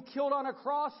one you killed on a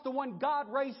cross, the one God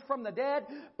raised from the dead,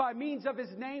 by means of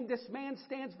his name, this man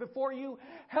stands before you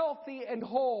healthy and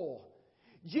whole.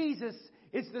 Jesus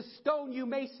is the stone you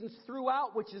masons threw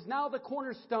out, which is now the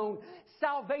cornerstone.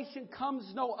 Salvation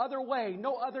comes no other way.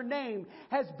 No other name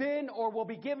has been or will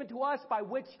be given to us by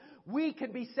which we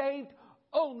can be saved.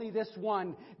 Only this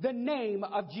one, the name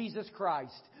of Jesus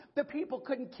Christ." The people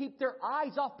couldn't keep their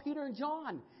eyes off Peter and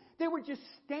John. They were just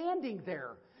standing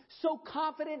there, so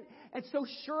confident and so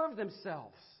sure of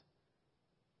themselves.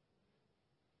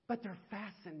 But their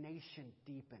fascination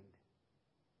deepened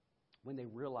when they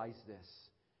realized this.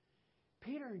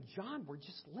 Peter and John were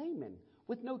just laymen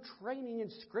with no training in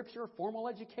Scripture or formal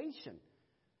education.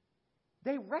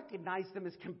 They recognized them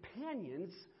as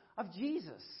companions of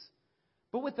Jesus.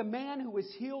 But with the man who was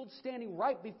healed standing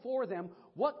right before them,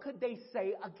 what could they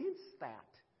say against that?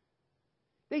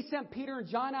 They sent Peter and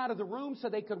John out of the room so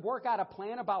they could work out a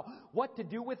plan about what to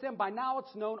do with them. By now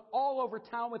it's known all over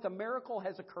town that a miracle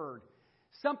has occurred.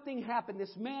 Something happened.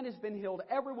 This man has been healed.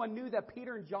 Everyone knew that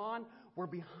Peter and John were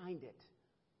behind it.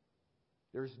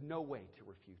 There's no way to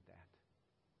refute that.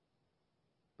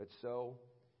 But so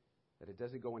that it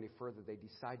doesn't go any further, they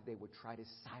decided they would try to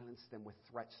silence them with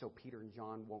threats so Peter and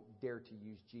John won't dare to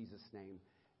use Jesus' name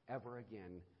ever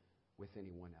again with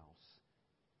anyone else.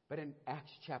 But in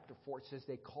Acts chapter 4, it says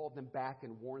they called them back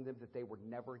and warned them that they were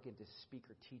never again to speak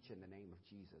or teach in the name of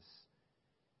Jesus.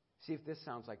 See if this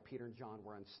sounds like Peter and John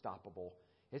were unstoppable.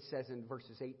 It says in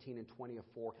verses 18 and 20 of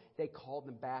 4, they called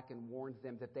them back and warned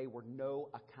them that they were no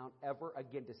account ever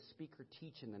again to speak or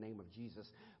teach in the name of Jesus.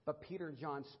 But Peter and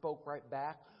John spoke right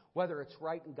back. Whether it's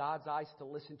right in God's eyes to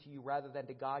listen to you rather than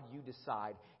to God, you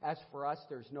decide. As for us,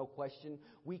 there's no question.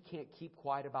 We can't keep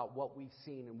quiet about what we've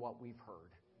seen and what we've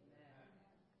heard.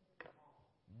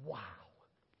 Wow.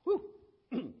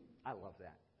 Whew. I love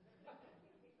that.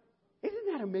 Isn't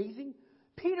that amazing?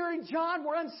 Peter and John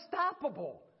were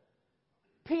unstoppable.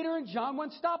 Peter and John were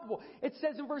unstoppable. It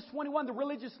says in verse 21, the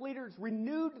religious leaders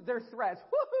renewed their threats.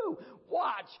 Woohoo!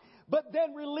 Watch. But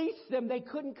then released them. They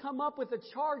couldn't come up with a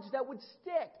charge that would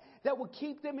stick, that would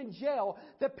keep them in jail.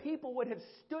 That the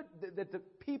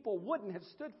people wouldn't have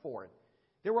stood for it.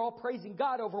 They were all praising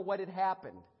God over what had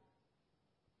happened.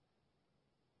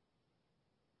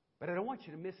 But I don't want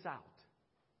you to miss out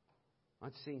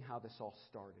on seeing how this all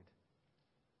started.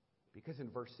 Because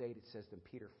in verse 8 it says, then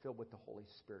Peter, filled with the Holy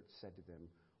Spirit, said to them,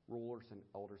 rulers and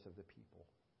elders of the people.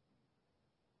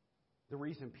 The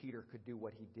reason Peter could do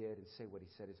what he did and say what he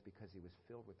said is because he was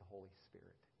filled with the Holy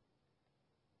Spirit.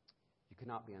 You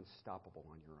cannot be unstoppable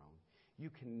on your own. You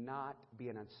cannot be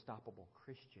an unstoppable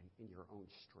Christian in your own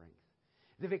strength.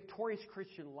 The victorious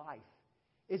Christian life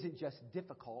isn't just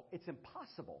difficult, it's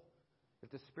impossible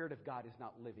if the Spirit of God is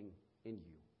not living in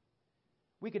you.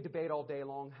 We could debate all day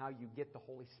long how you get the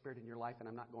Holy Spirit in your life, and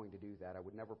I'm not going to do that. I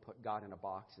would never put God in a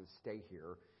box and stay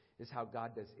here. Is how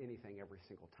God does anything every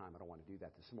single time. I don't want to do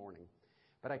that this morning.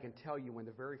 But I can tell you, when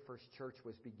the very first church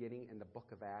was beginning in the book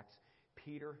of Acts,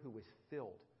 Peter, who was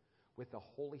filled with the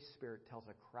Holy Spirit, tells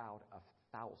a crowd of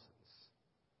thousands,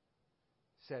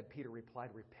 said, Peter replied,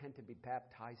 repent and be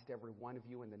baptized, every one of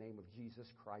you, in the name of Jesus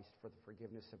Christ for the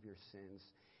forgiveness of your sins,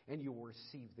 and you will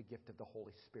receive the gift of the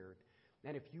Holy Spirit.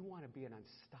 And if you want to be an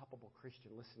unstoppable Christian,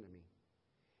 listen to me.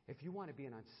 If you want to be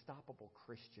an unstoppable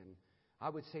Christian, I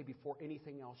would say before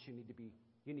anything else, you need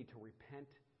to repent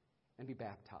and be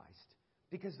baptized.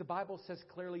 Because the Bible says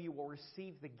clearly you will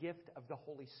receive the gift of the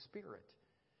Holy Spirit.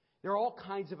 There are all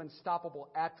kinds of unstoppable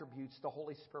attributes the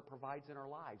Holy Spirit provides in our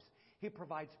lives. He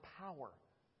provides power.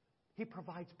 He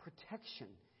provides protection.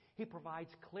 He provides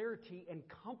clarity and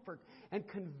comfort and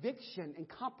conviction and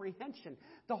comprehension.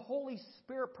 The Holy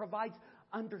Spirit provides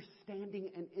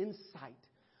understanding and insight.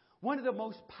 One of the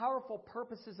most powerful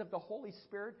purposes of the Holy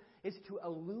Spirit is to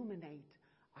illuminate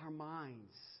our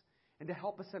minds and to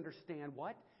help us understand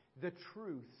what? The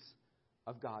truths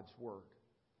of God's Word.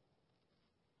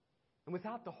 And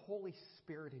without the Holy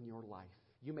Spirit in your life,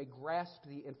 you may grasp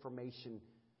the information,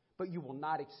 but you will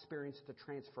not experience the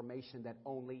transformation that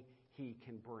only He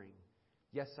can bring.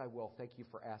 Yes, I will. Thank you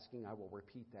for asking. I will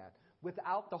repeat that.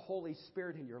 Without the Holy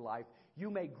Spirit in your life, you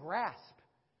may grasp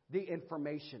the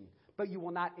information, but you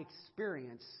will not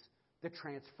experience the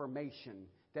transformation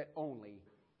that only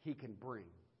He can bring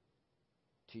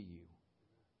to you.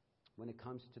 When it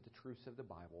comes to the truths of the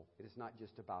Bible, it is not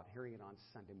just about hearing it on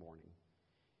Sunday morning.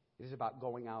 It is about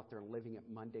going out there and living it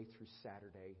Monday through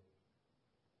Saturday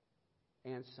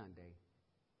and Sunday.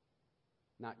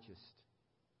 Not just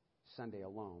Sunday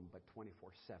alone, but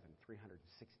 24/7,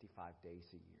 365 days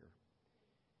a year.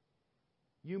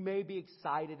 You may be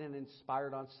excited and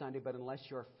inspired on Sunday, but unless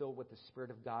you are filled with the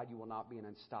Spirit of God, you will not be an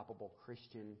unstoppable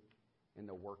Christian in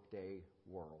the workday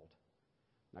world.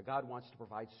 Now, God wants to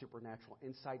provide supernatural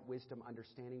insight, wisdom,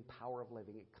 understanding, power of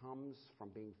living. It comes from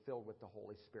being filled with the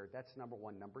Holy Spirit. That's number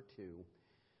one. Number two,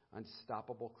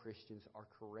 unstoppable Christians are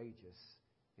courageous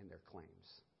in their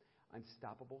claims.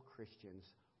 Unstoppable Christians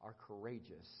are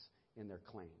courageous in their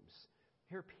claims.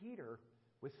 Here, Peter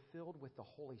was filled with the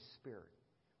Holy Spirit.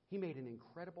 He made an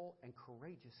incredible and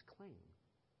courageous claim.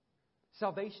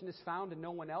 Salvation is found in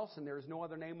no one else, and there is no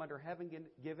other name under heaven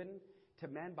given to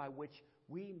men by which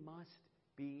we must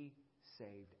be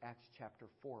saved. Acts chapter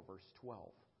 4, verse 12.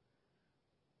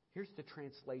 Here's the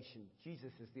translation.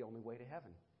 Jesus is the only way to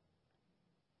heaven.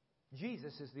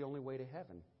 Jesus is the only way to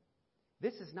heaven.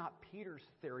 This is not Peter's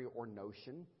theory or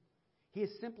notion. He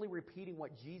is simply repeating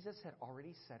what Jesus had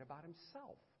already said about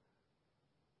himself.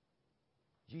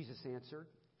 Jesus answered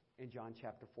in John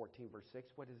chapter 14, verse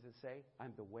 6, what does it say?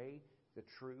 I'm the way, the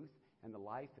truth, and the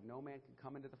life, and no man can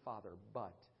come into the Father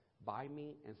but by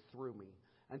me and through me.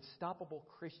 Unstoppable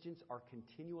Christians are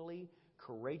continually,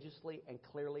 courageously, and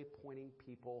clearly pointing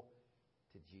people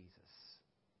to Jesus.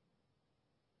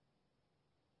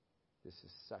 This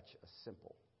is such a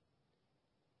simple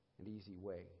and easy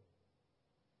way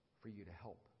for you to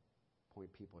help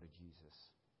point people to Jesus.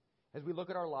 As we look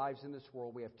at our lives in this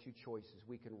world, we have two choices.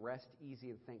 We can rest easy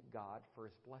and thank God for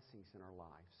His blessings in our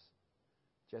lives,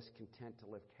 just content to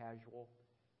live casual,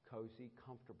 cozy,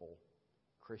 comfortable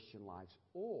Christian lives.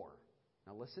 Or,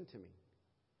 now listen to me,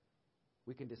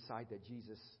 we can decide that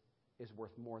Jesus is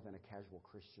worth more than a casual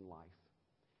Christian life.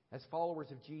 As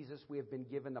followers of Jesus, we have been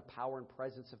given the power and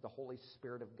presence of the Holy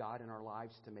Spirit of God in our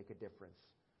lives to make a difference.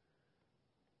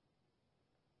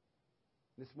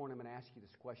 This morning I'm going to ask you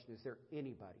this question. Is there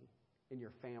anybody in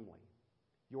your family,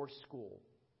 your school,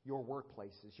 your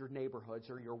workplaces, your neighborhoods,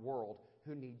 or your world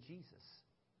who need Jesus?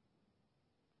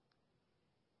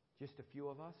 Just a few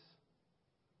of us?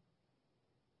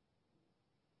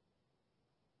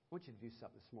 I want you to do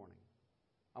something this morning.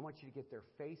 I want you to get their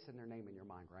face and their name in your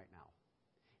mind right now.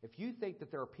 If you think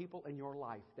that there are people in your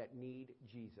life that need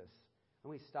Jesus,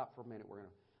 let me stop for a minute.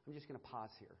 I'm just going to pause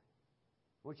here.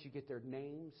 I want you to get their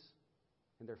names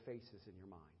and their faces in your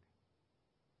mind.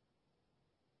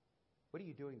 What are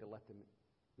you doing to let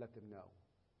them know?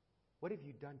 What have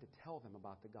you done to tell them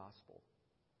about the gospel?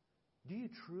 Do you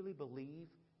truly believe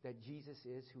that Jesus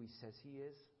is who He says He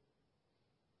is?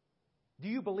 Do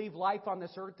you believe life on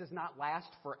this earth does not last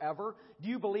forever? Do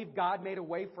you believe God made a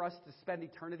way for us to spend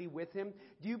eternity with Him?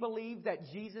 Do you believe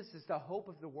that Jesus is the hope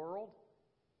of the world?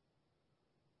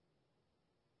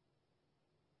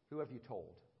 Who have you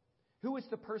told? Who is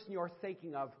the person you are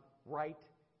thinking of right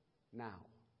now?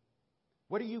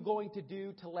 What are you going to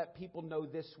do to let people know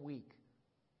this week?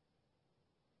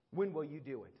 When will you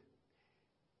do it?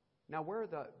 Now, where are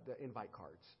the invite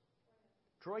cards?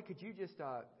 Troy, could you just,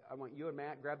 I want you and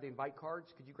Matt, grab the invite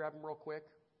cards. Could you grab them real quick?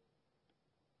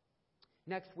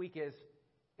 Next week is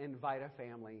invite a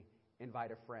family,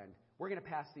 invite a friend. We're going to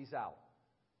pass these out.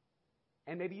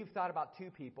 And maybe you've thought about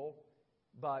 2 people,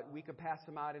 but we could pass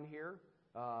them out in here.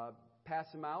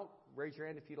 Pass them out. Raise your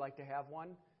hand if you'd like to have one.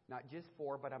 Not just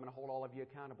 4, but I'm going to hold all of you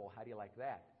accountable. How do you like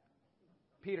that?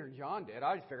 Peter and John did.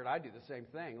 I just figured I'd do the same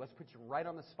thing. Let's put you right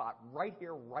on the spot, right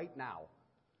here, right now.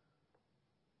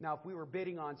 Now, if we were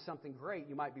bidding on something great,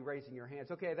 you might be raising your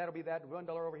hands. Okay, that'll be that. $1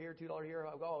 over here, $2 here.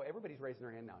 Oh, everybody's raising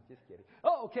their hand now. Just kidding.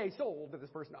 Oh, okay, sold to this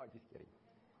person. No, just kidding.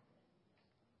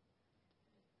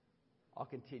 I'll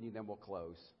continue, then we'll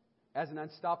close. As an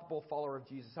unstoppable follower of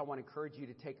Jesus, I want to encourage you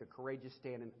to take a courageous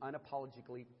stand and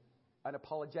unapologetically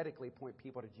point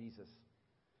people to Jesus.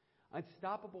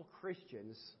 Unstoppable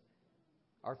Christians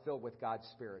are filled with God's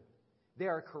Spirit. They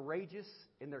are courageous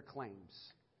in their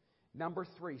claims. Number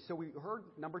 3, so we heard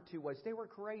number 2 was they were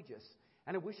courageous.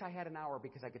 And I wish I had an hour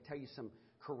because I could tell you some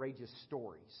courageous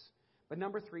stories. But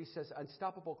number 3 says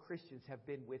unstoppable Christians have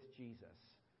been with Jesus.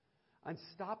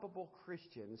 Unstoppable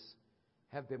Christians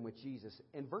have been with Jesus.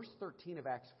 In verse 13 of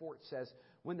Acts 4, it says,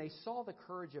 when they saw the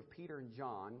courage of Peter and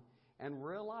John and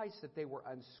realized that they were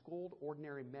unschooled,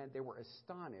 ordinary men, they were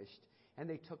astonished, and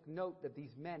they took note that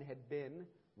these men had been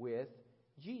with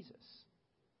Jesus.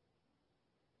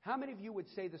 How many of you would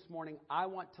say this morning, I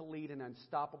want to lead an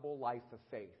unstoppable life of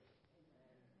faith?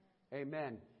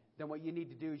 Amen. Then what you need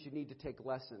to do is you need to take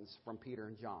lessons from Peter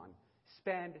and John.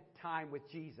 Spend time with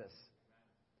Jesus.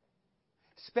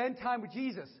 Spend time with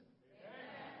Jesus.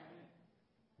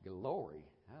 Glory.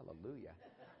 Hallelujah.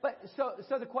 But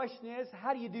so the question is,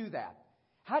 how do you do that?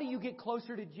 How do you get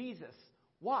closer to Jesus?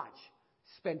 Watch.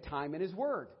 Spend time in His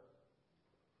Word.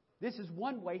 This is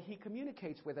one way He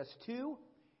communicates with us. 2,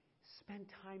 spend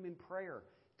time in prayer.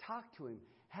 Talk to Him.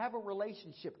 Have a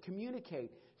relationship.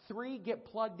 Communicate. 3, get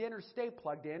plugged in or stay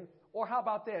plugged in. Or how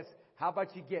about this? How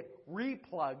about you get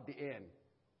replugged in?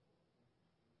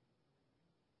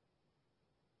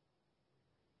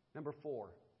 Number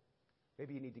 4,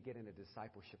 maybe you need to get in a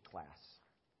discipleship class.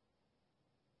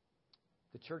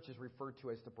 The church is referred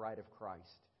to as the bride of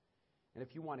Christ. And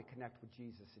if you want to connect with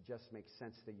Jesus, it just makes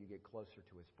sense that you get closer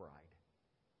to His bride.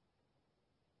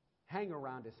 Hang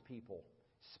around His people.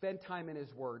 Spend time in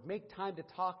His Word. Make time to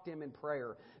talk to Him in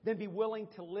prayer. Then be willing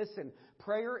to listen.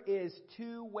 Prayer is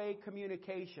 2-way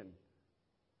communication.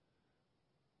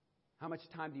 How much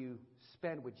time do you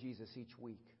spend with Jesus each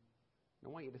week? I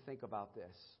want you to think about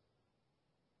this.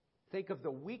 Think of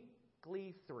the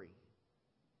weekly 3.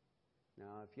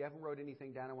 Now, if you haven't wrote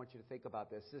anything down, I want you to think about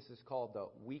this. This is called the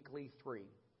weekly 3.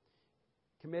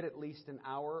 Commit at least an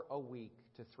hour a week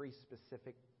to 3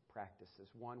 specific practices.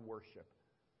 1, worship,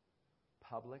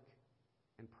 public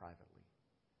and privately.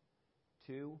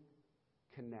 2,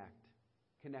 connect.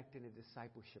 Connect in a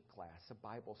discipleship class, a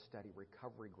Bible study,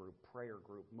 recovery group, prayer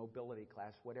group, mobility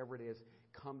class, whatever it is.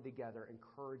 Come together,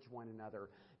 encourage one another.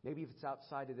 Maybe if it's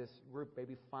outside of this group,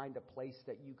 maybe find a place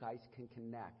that you guys can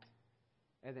connect.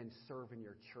 And then serve in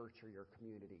your church or your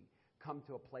community. Come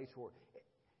to a place where...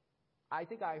 I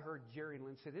think I heard Jerry and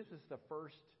Lynn say this was the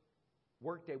first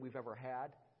work day we've ever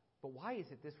had. But why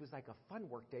is it this was like a fun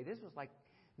work day? This was like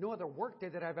no other work day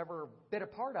that I've ever been a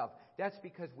part of. That's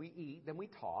because we eat, then we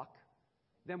talk,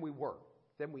 then we work.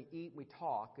 Then we eat, we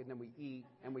talk, and then we eat,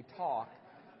 and we talk.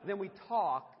 Then we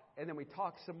talk, and then we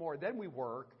talk some more. Then we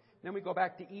work, then we go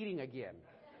back to eating again.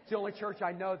 It's the only church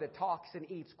I know that talks and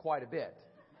eats quite a bit.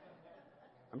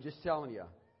 I'm just telling you.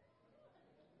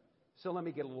 So let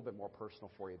me get a little bit more personal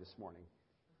for you this morning.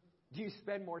 Do you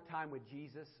spend more time with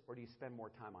Jesus or do you spend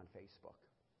more time on Facebook?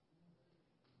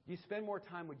 Do you spend more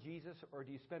time with Jesus or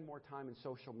do you spend more time in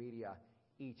social media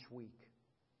each week?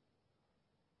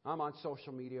 I'm on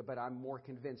social media, but I'm more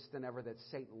convinced than ever that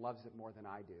Satan loves it more than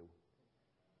I do.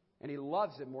 And he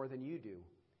loves it more than you do.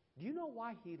 Do you know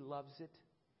why he loves it?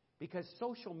 Because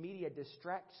social media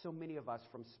distracts so many of us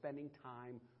from spending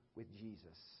time with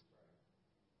Jesus.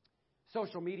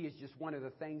 Social media is just one of the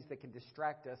things that can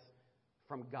distract us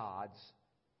from God's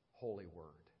holy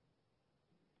word.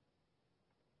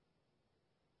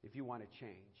 If you want to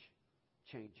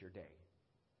change your day.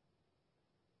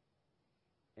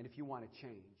 And if you want to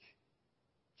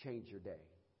change your day.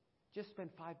 Just spend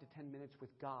 5 to 10 minutes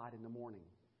with God in the morning.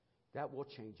 That will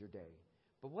change your day.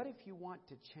 But what if you want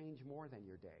to change more than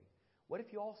your day? What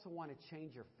if you also want to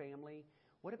change your family?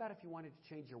 What about if you wanted to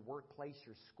change your workplace,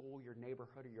 your school, your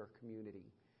neighborhood, or your community?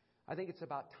 I think it's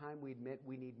about time we admit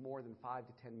we need more than 5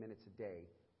 to 10 minutes a day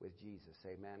with Jesus.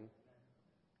 Amen?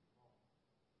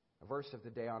 A verse of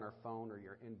the day on our phone or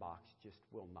your inbox just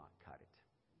will not cut it.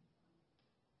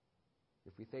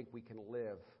 If we think we can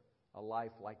live a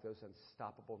life like those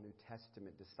unstoppable New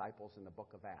Testament disciples in the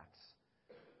book of Acts,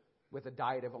 with a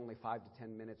diet of only 5 to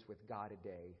 10 minutes with God a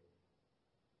day,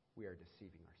 we are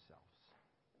deceiving ourselves.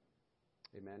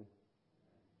 Amen?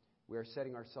 We are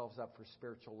setting ourselves up for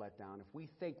spiritual letdown. If we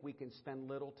think we can spend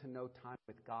little to no time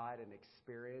with God and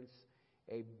experience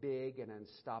a big and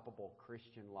unstoppable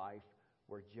Christian life,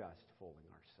 we're just fooling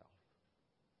ourselves.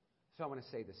 So I want to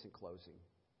say this in closing.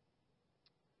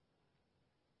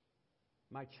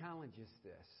 My challenge is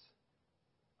this.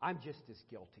 I'm just as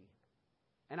guilty.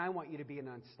 And I want you to be an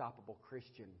unstoppable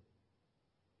Christian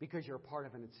because you're a part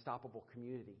of an unstoppable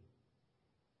community.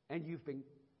 And you've been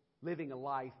living a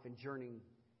life and journeying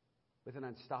with an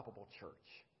unstoppable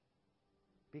church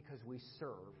because we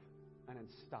serve an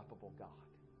unstoppable God.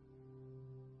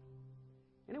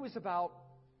 And it was about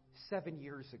 7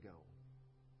 years ago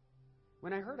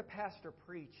when I heard a pastor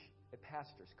preach at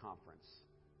pastor's conference.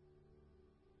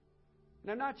 And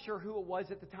I'm not sure who it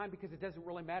was at the time because it doesn't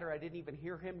really matter. I didn't even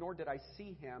hear him, nor did I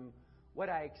see him. What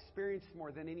I experienced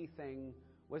more than anything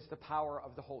was the power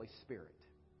of the Holy Spirit.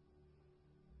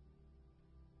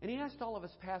 And he asked all of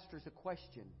us pastors a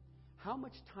question. How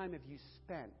much time have you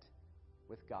spent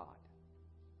with God?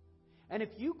 And if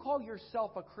you call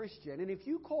yourself a Christian, and if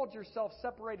you called yourself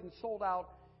separated and sold out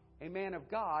a man of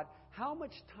God, how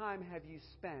much time have you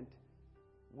spent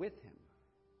with Him?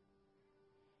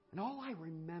 And all I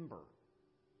remember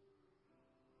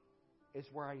is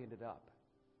where I ended up.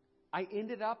 I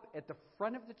ended up at the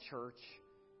front of the church,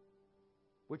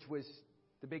 which was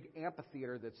the big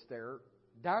amphitheater that's there,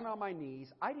 down on my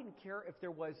knees. I didn't care if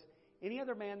there was any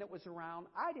other man that was around.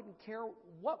 I didn't care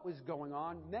what was going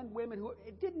on, men, women, who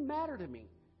it didn't matter to me.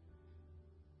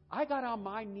 I got on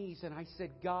my knees and I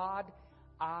said, God,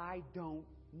 I don't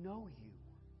know you.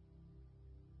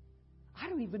 I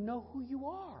don't even know who you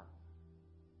are.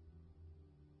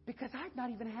 Because I've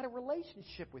not even had a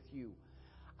relationship with you.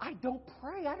 I don't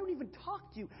pray. I don't even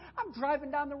talk to you. I'm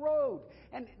driving down the road.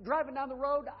 And driving down the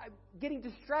road, I'm getting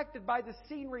distracted by the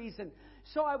sceneries. And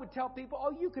so I would tell people,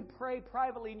 oh, you can pray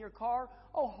privately in your car.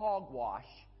 Oh, hogwash.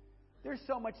 There's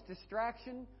so much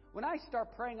distraction. When I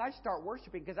start praying, I start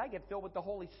worshiping because I get filled with the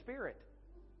Holy Spirit.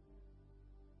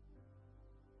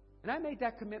 And I made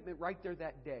that commitment right there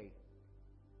that day.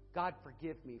 God,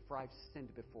 forgive me, for I've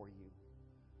sinned before you.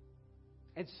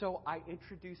 And so I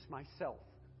introduce myself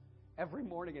every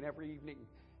morning and every evening.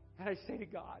 And I say to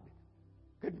God,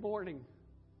 good morning,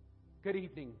 good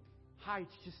evening. Hi,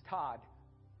 it's just Todd.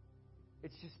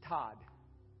 It's just Todd.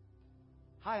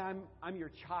 Hi, I'm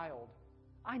your child.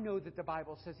 I know that the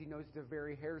Bible says He knows the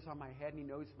very hairs on my head, and He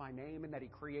knows my name, and that He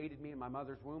created me in my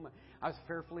mother's womb. I was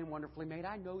fearfully and wonderfully made.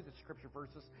 I know the Scripture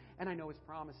verses, and I know His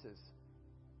promises.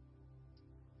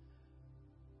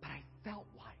 But I felt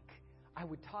like I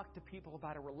would talk to people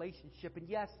about a relationship. And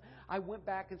yes, I went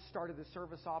back and started the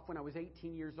service off when I was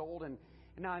 18 years old, and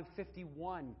now I'm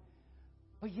 51.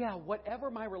 But yeah,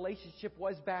 whatever my relationship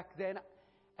was back then,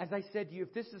 as I said to you,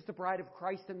 if this is the bride of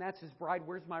Christ and that's His bride,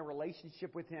 where's my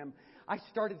relationship with Him? I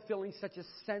started feeling such a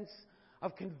sense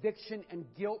of conviction and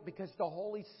guilt because the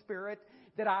Holy Spirit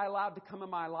that I allowed to come in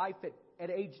my life at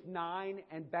age 9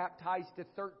 and baptized at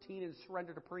 13 and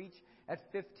surrendered to preach at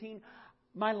 15,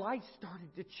 my life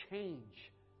started to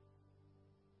change.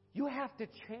 You have to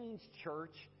change,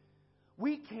 church.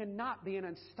 We cannot be an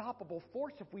unstoppable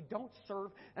force if we don't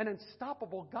serve an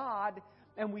unstoppable God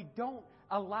and we don't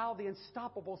allow the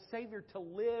unstoppable Savior to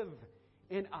live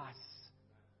in us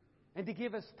and to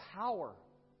give us power.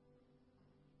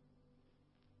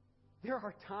 There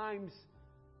are times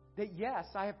that, yes,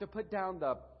 I have to put down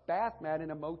the bath mat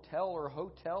in a motel or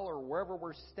hotel or wherever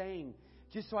we're staying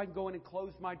just so I can go in and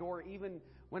close my door. Even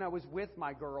when I was with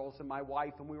my girls and my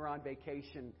wife and we were on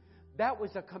vacation, that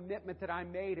was a commitment that I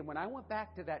made. And when I went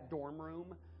back to that dorm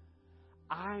room,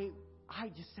 I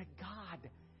just said, God,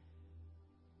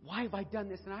 why have I done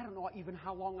this? And I don't know even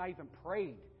how long I even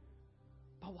prayed.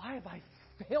 But why have I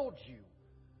failed you?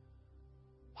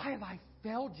 Why have I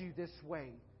failed you this way?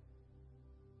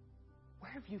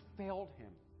 Where have you failed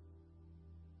Him?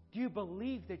 Do you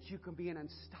believe that you can be an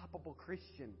unstoppable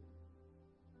Christian?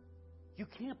 You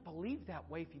can't believe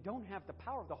that way if you don't have the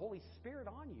power of the Holy Spirit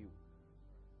on you.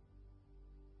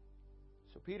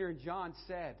 So Peter and John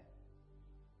said,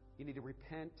 you need to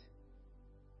repent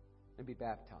and be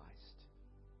baptized.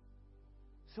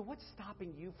 So what's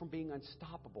stopping you from being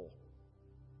unstoppable?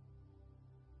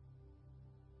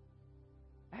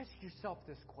 Ask yourself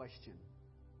this question.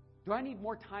 Do I need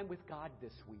more time with God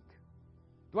this week?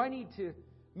 Do I need to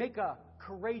make a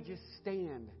courageous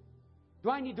stand? Do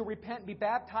I need to repent and be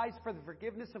baptized for the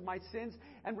forgiveness of my sins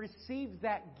and receive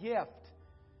that gift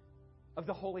of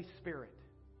the Holy Spirit?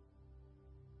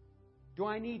 Do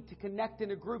I need to connect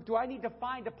in a group? Do I need to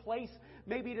find a place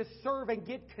maybe to serve and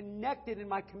get connected in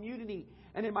my community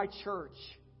and in my church?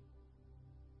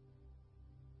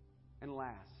 And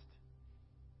last,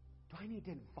 do I need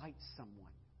to invite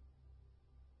someone?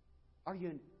 Are you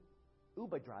an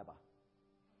Uber driver?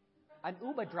 An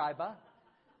Uber driver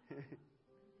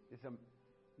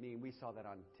we saw that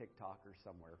on TikTok or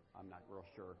somewhere. I'm not real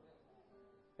sure.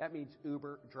 That means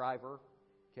Uber driver,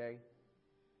 okay?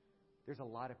 There's a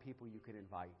lot of people you can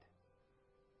invite.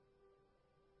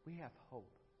 We have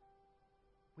hope.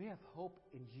 We have hope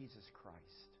in Jesus Christ.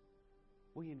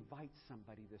 Will you invite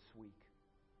somebody this week?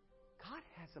 God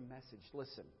has a message.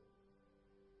 Listen.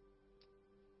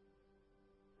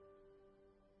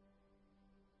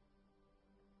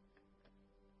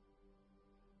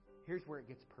 Here's where it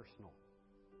gets personal.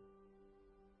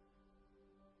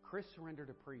 Chris Surrender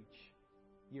to Preach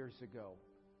years ago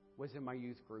was in my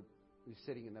youth group, who's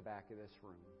sitting in the back of this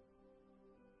room,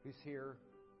 who's here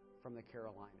from the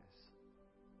Carolinas.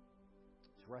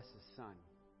 It's Russ's son.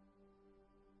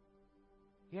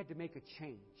 He had to make a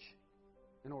change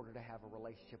in order to have a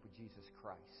relationship with Jesus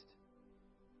Christ.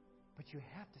 But you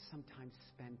have to sometimes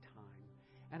spend time.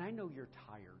 And I know you're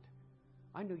tired.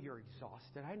 I know you're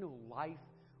exhausted. I know life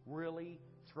really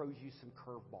throws you some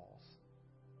curveballs.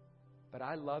 But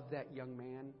I love that young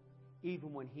man,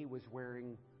 even when he was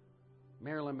wearing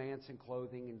Marilyn Manson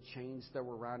clothing and chains that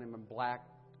were around him and black,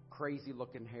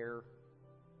 crazy-looking hair.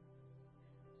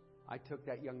 I took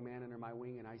that young man under my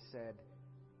wing and I said,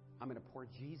 I'm going to pour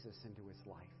Jesus into his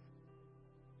life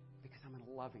because I'm going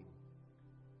to love him.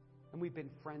 And we've been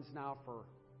friends now for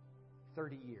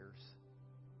 30 years.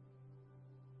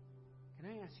 Can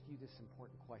I ask you this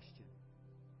important question?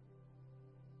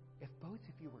 If both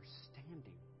of you were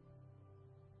standing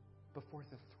before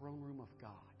the throne room of God,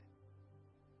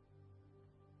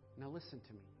 now listen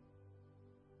to me,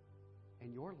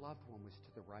 and your loved one was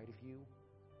to the right of you,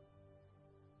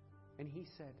 and he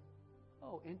said,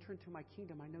 oh, enter into my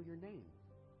kingdom, I know your name.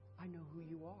 I know who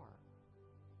you are.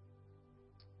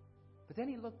 But then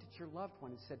he looked at your loved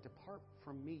one and said, depart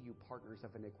from me, you partners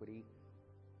of iniquity.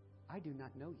 I do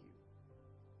not know you.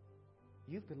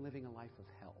 You've been living a life of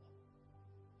hell.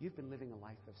 You've been living a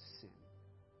life of sin.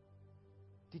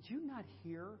 Did you not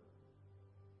hear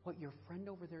what your friend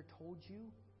over there told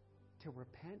you? To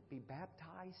repent, be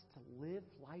baptized, to live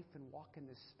life and walk in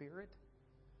the Spirit?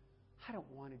 I don't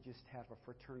want to just have a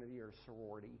fraternity or a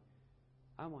sorority.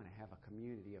 I want to have a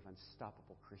community of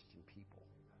unstoppable Christian people.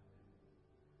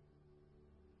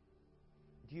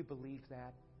 Do you believe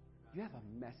that? You have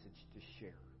a message to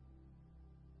share.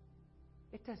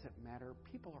 It doesn't matter.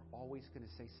 People are always going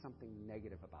to say something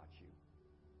negative about you.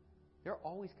 They're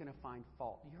always going to find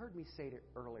fault. You heard me say it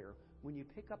earlier. When you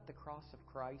pick up the cross of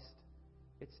Christ,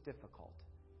 it's difficult.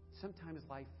 Sometimes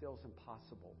life feels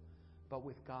impossible. But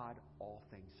with God, all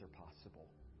things are possible.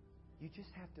 You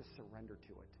just have to surrender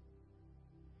to it.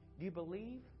 Do you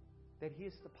believe that He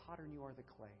is the potter and you are the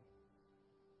clay?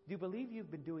 Do you believe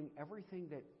you've been doing everything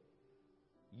that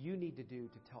you need to do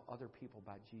to tell other people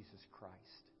about Jesus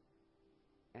Christ?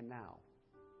 And now,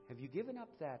 have you given up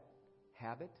that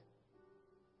habit?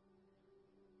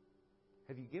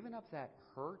 Have you given up that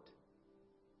hurt?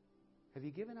 Have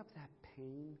you given up that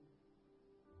pain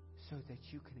so that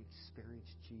you can experience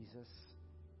Jesus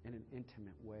in an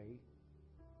intimate way?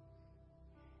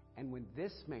 And when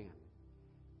this man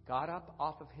got up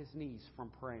off of his knees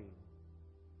from praying,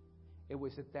 it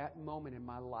was at that moment in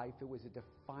my life, it was a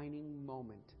defining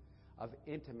moment of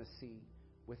intimacy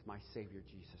with my Savior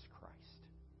Jesus Christ.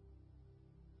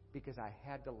 Because I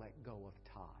had to let go of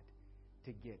Todd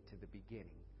to get to the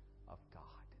beginning of God.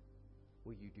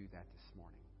 Will you do that this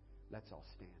morning? Let's all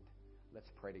stand. Let's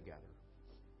pray together.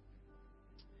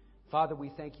 Father,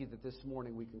 we thank you that this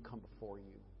morning we can come before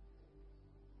you.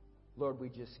 Lord, we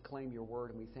just claim your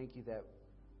word and we thank you that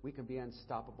we can be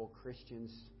unstoppable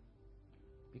Christians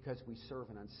because we serve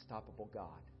an unstoppable God.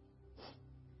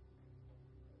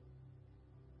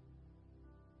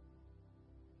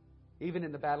 Even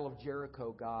in the battle of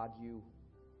Jericho, God, you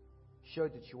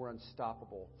showed that you were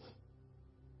unstoppable.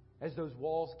 As those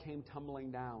walls came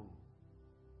tumbling down,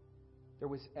 there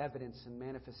was evidence and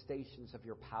manifestations of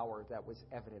your power that was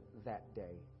evident that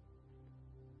day.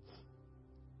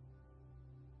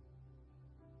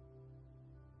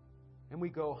 And we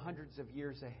go hundreds of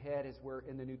years ahead as we're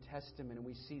in the New Testament and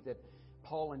we see that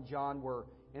Paul and John were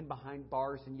and behind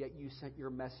bars, and yet you sent your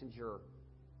messenger,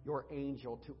 your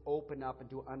angel, to open up and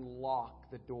to unlock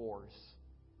the doors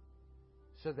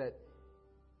so that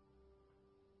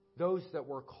those that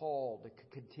were called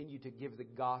could continue to give the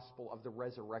gospel of the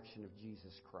resurrection of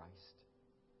Jesus Christ.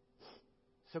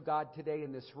 So God, today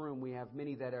in this room, we have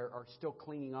many that are still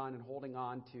clinging on and holding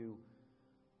on to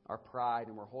our pride,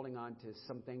 and we're holding on to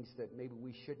some things that maybe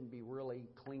we shouldn't be really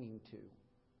clinging to.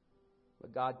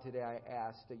 But God, today I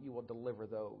ask that you will deliver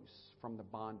those from the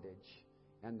bondage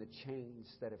and the chains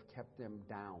that have kept them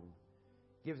down.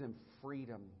 Give them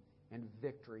freedom and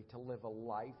victory to live a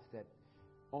life that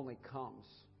only comes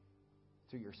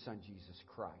through your Son, Jesus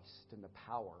Christ, and the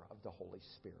power of the Holy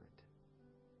Spirit.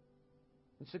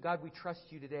 And so, God, we trust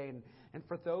you today. And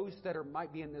for those that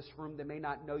might be in this room that may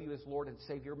not know you as Lord and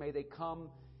Savior, may they come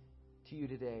to you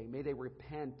today. May they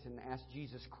repent and ask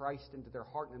Jesus Christ into their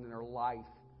heart and in their life.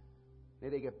 May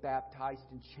they get baptized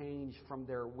and changed from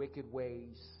their wicked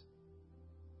ways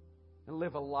and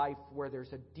live a life where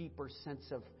there's a deeper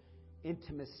sense of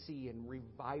intimacy and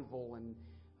revival and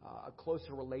a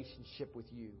closer relationship with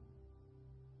you.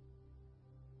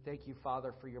 Thank you,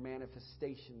 Father, for your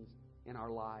manifestations in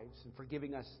our lives and for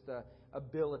giving us the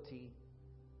ability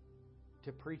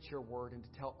to preach your word and to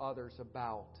tell others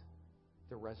about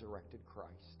the resurrected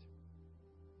Christ.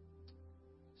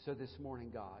 So this morning,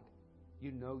 God,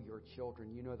 you know your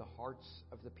children. You know the hearts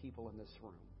of the people in this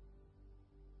room.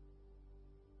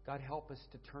 God, help us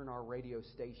to turn our radio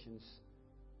stations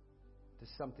to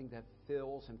something that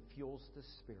fills and fuels the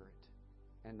Spirit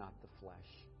and not the flesh.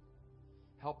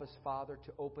 Help us, Father,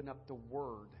 to open up the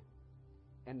Word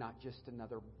and not just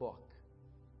another book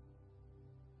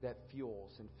that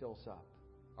fuels and fills up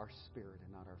our spirit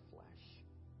and not our flesh.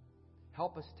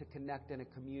 Help us to connect in a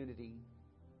community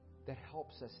that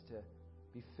helps us to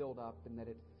be filled up and that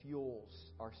it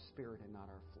fuels our spirit and not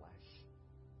our flesh.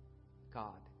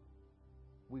 God,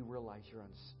 we realize you're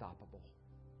unstoppable.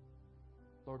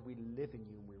 Lord, we live in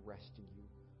you and we rest in you.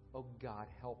 Oh God,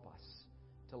 help us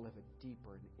to live a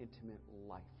deeper and intimate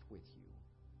life with you.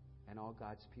 And all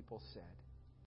God's people said,